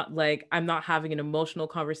 we're not like, I'm not having an emotional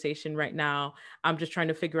conversation right now. I'm just trying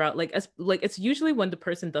to figure out it's usually when the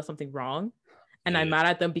person does something wrong and I'm Yeah. mad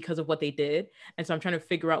at them because of what they did. And so I'm trying to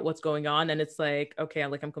figure out what's going on. And it's like, okay,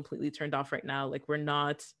 I'm completely turned off right now. Like, we're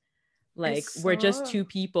not like, we're just two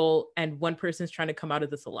people and one person's trying to come out of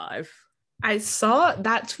this alive. I saw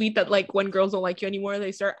that tweet that like when girls don't like you anymore,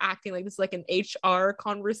 they start acting like this is like an HR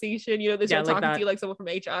conversation. You know, they start like talking that. to you like someone from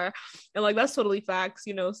HR, and like that's totally facts.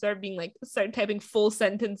 You know, start typing full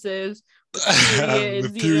sentences,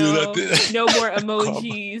 periods. You know, no more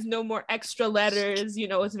emojis, no more extra letters. You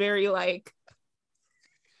know, it's very like,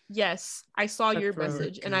 yes, I saw your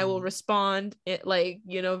message, and I will respond. It like,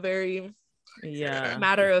 you know, very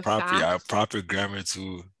matter of fact. Yeah, proper grammar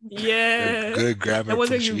too. Yeah, good grammar. And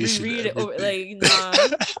whether you reread it over, like, nah.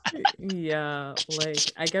 Yeah,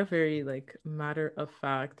 like I get very like matter of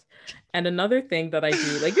fact. And another thing that I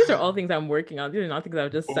do, like, these are all things I'm working on. These are not things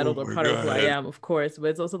I've just settled or part of who I am, of course, but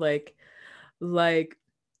it's also like I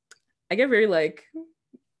get very like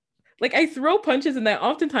I throw punches and I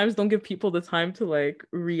oftentimes don't give people the time to like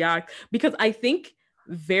react because I think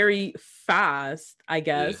very fast, I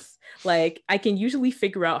guess. Like, I can usually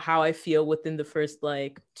figure out how I feel within the first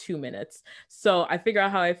like 2 minutes. So I figure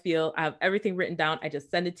out how I feel. I have everything written down. I just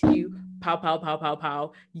send it to you. Pow, pow, pow, pow,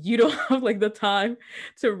 pow. You don't have like the time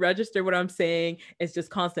to register what I'm saying. It's just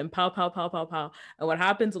constant pow, pow, pow, pow, pow. And what's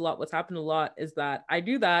happened a lot is that I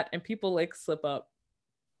do that and people like slip up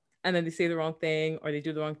and then they say the wrong thing or they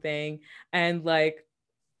do the wrong thing. And like,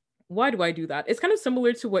 why do I do that? It's kind of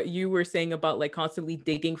similar to what you were saying about like constantly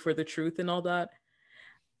digging for the truth and all that.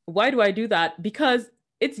 Why do I do that? Because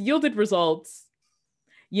it's yielded results.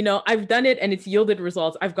 You know, I've done it and it's yielded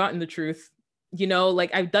results. I've gotten the truth. You know,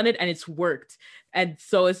 like I've done it and it's worked. And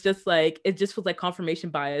so it's just like, it just feels like confirmation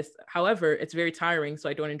bias. However, it's very tiring. So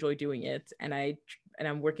I don't enjoy doing it. And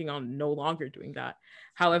I'm working on no longer doing that.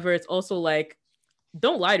 However, it's also like,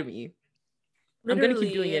 don't lie to me. Literally, I'm gonna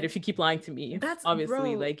keep doing it if you keep lying to me. That's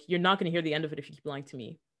obviously, like, you're not gonna hear the end of it if you keep lying to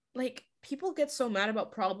me. Like, people get so mad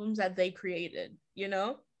about problems that they created, you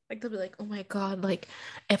know? Like, they'll be like, oh my God, like,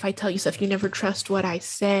 if I tell you stuff, you never trust what I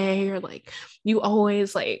say, or like, you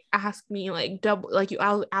always like ask me like double, like you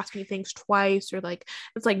ask me things twice, or like,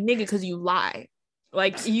 it's like, nigga, because you lie.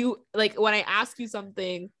 Like, you, like, when I ask you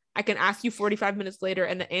something, I can ask you 45 minutes later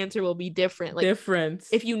and the answer will be different. Like,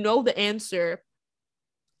 if you know the answer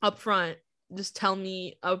up front, just tell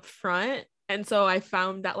me up front. And so I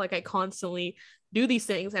found that like I constantly do these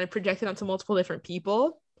things and I project it onto multiple different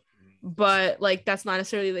people, but like that's not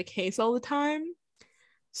necessarily the case all the time.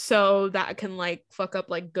 So that can like fuck up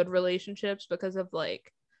like good relationships because of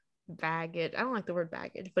like baggage. I don't like the word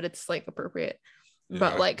baggage, but it's like appropriate. Yeah.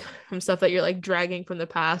 But like from stuff that you're like dragging from the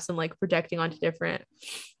past and like projecting onto different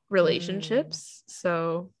relationships.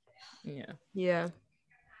 So yeah.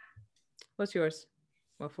 What's yours,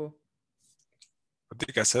 Waffle? I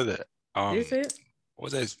think I said that. Did you say it?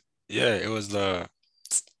 What was I? Yeah, it was the.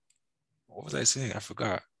 What was I saying? I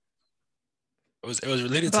forgot. It was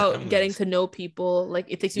related about getting to know people. Like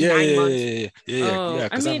it takes you 9 months. Yeah.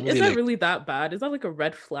 I mean, is that really that bad? Is that like a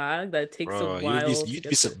red flag that takes a while? You'd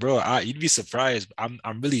be surprised. I'm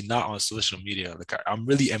really not on social media. Like I'm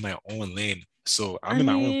really in my own lane. So I'm in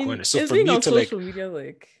my own corner. So for me to social media,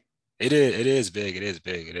 like it is big. It is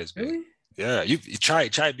big. Really? Yeah, you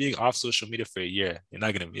try being off social media for a year. You're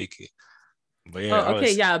not gonna make it. But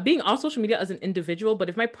yeah, being off social media as an individual, but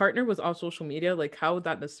if my partner was off social media, like how would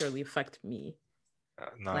that necessarily affect me?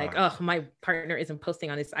 Like, my partner isn't posting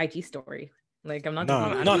on his IG story. Like, I'm not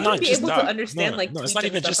not be able to understand like it's not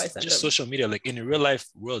even just social media. Like in the real life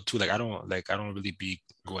world too. Like I don't really be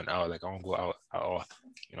going out. Like I don't go out at all.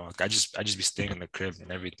 You know, like I just be staying in the crib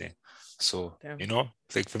and everything. So you know,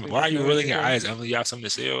 like why are you rolling your eyes, Emily? You have something to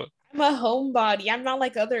say? I'm a homebody. I'm not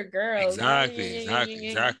like other girls.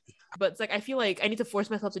 Exactly. But it's like I feel like I need to force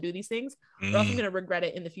myself to do these things, or else I'm gonna regret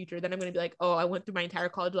it in the future. Then I'm gonna be like, oh, I went through my entire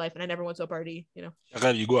college life and I never went to a party. You know.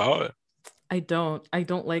 Okay, you go out. I don't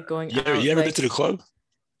like going out. You ever been to the club?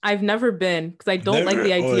 I've never been because I don't like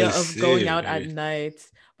the idea of going out at night.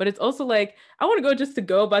 But it's also like I want to go just to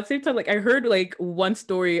go, but at the same time, like I heard like one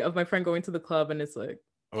story of my friend going to the club and it's like,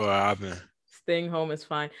 what happened? Staying home is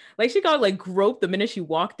fine. Like she got like groped the minute she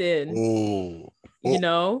walked in. You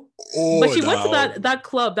know? But she went to that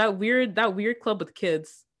club, that weird club with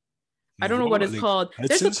kids. I don't know what it's called.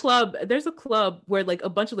 There's a club where like a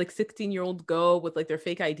bunch of like 16-year-olds go with like their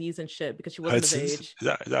fake IDs and shit because she wasn't of age. Is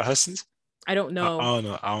that Hudson's? I don't know. I don't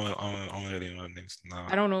know. I don't really know names. No.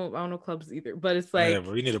 I don't know clubs either. But it's like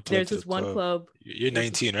but we need there's this one club. You're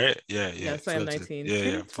 19, right? Yeah. Yes, I am 19.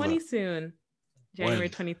 Yeah. 20 soon.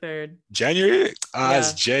 January When? 23rd. January? Yeah.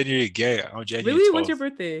 It's January gay. Oh, January Really? 12th. When's your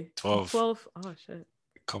birthday? 12. 12. Oh shit.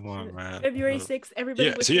 Come on, Shit. man. February 6th. Everybody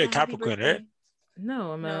Yeah, wish so me you're a a happy Capricorn, birthday. right?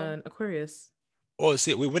 No, I'm No. an Aquarius. Oh,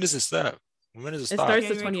 see, wait, when does it start? When does it It start? starts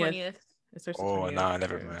the January 20th. It starts the Oh, 20th. nah,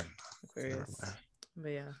 never for mind. Never Aquarius. mind. But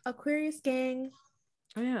yeah. Aquarius gang.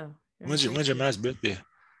 Oh yeah. You're When's your Aquarius man's too. birthday?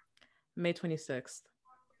 May 26th.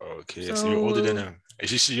 Okay, so you're older than So- him.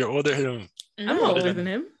 You're older than him. I'm No. not older than- than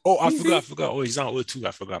him. Oh, I He's- forgot. Oh, he's not older too.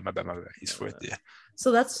 I forgot. My bad. He's No, 4th, yeah.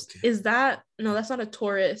 So that's Okay. is that no? That's not a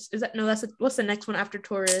Taurus. Is that no? That's what's the next one after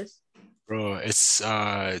Taurus? Bro, it's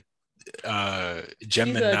He's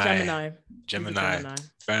Gemini. a Gemini. Gemini.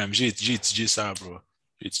 Fam, just bro.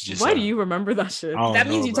 Why do you remember that shit? I don't That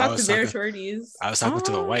means know, you bro. talk to their shorties. I was talking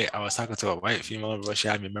to a Ah. white female, bro. She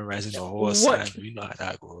had me memorizing the whole What? sign. You know how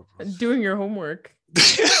that goes, bro. Doing your homework.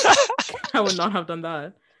 I would not have done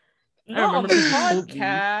that. No, on remember the you told me.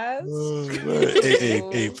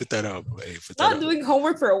 podcast. Hey, put that up, bro. Hey, put that Not up. doing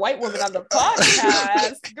homework for a white woman on the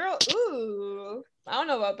podcast, girl. Ooh, I don't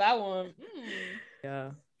know about that one.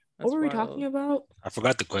 Yeah. What were we talking about? I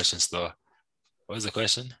forgot the questions though. What was the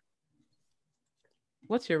question?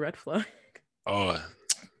 What's your red flag? Oh,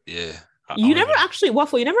 yeah. You never actually,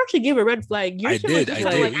 Waffle. You never actually gave a red flag. I did, Like, I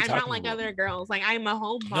like, did. What I'm you not talking like about? other girls. Like I'm a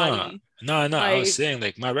homebody. No. I Like- was saying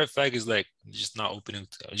like my red flag is like just not opening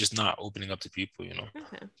up to people. You know.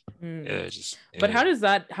 Okay. Mm. Yeah, just. But yeah.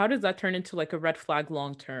 how does that turn into like a red flag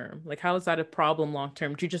long term? Like how is that a problem long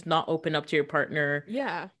term? Do you just not open up to your partner?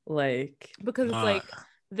 Yeah, Like because it's Nah. like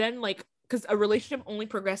then like because a relationship only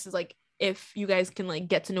progresses like if you guys can like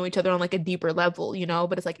get to know each other on like a deeper level, you know.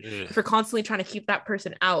 But it's like Yeah. if you're constantly trying to keep that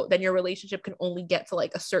person out, then your relationship can only get to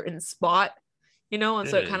like a certain spot, you know. And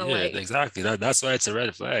so it kind of like exactly that's why it's a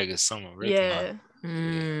red flag. It's someone really yeah.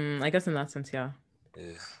 I guess in that sense, yeah.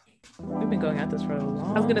 Yeah. We've been going at this for a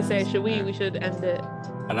long I was gonna say, should Yeah. we should end it.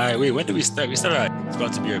 And wait, when did we start? We started. It's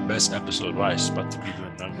about to be our best episode. Why? It's about to be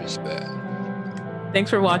doing numbers. Thanks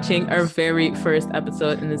for watching our very first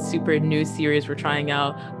episode in this super new series we're trying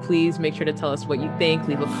out. Please make sure to tell us what you think.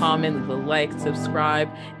 Leave a comment, leave a like, subscribe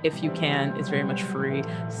if you can. It's very much free.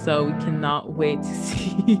 So we cannot wait to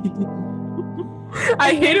see.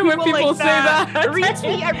 I hate it when people like say that. A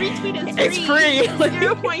retweet is It's free.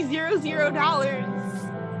 $0.00.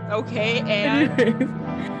 Okay, and Anyways,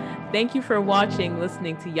 thank you for watching,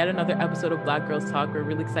 listening to yet another episode of Black Girls Talk. We're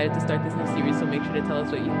really excited to start this new series, so make sure to tell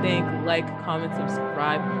us what you think, like, comment,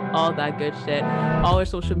 subscribe, all that good shit. All our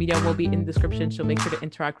social media will be in the description, so make sure to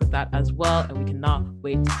interact with that as well. And we cannot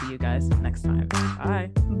wait to see you guys next time. Bye.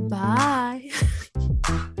 bye.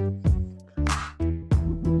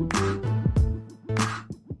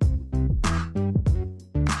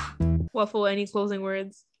 Waffle, any closing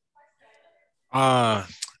words?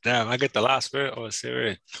 Damn, I get the last word. Oh,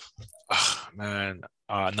 serious. Man.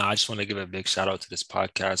 No, I just want to give a big shout out to this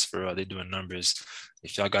podcast for they doing numbers.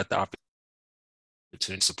 If y'all got the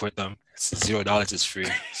opportunity to support them, it's $0. It's free.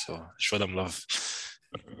 So show them love.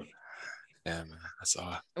 Yeah, man. That's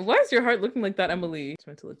all. Why is your heart looking like that, Emily? It's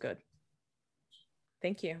meant to look good.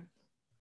 Thank you.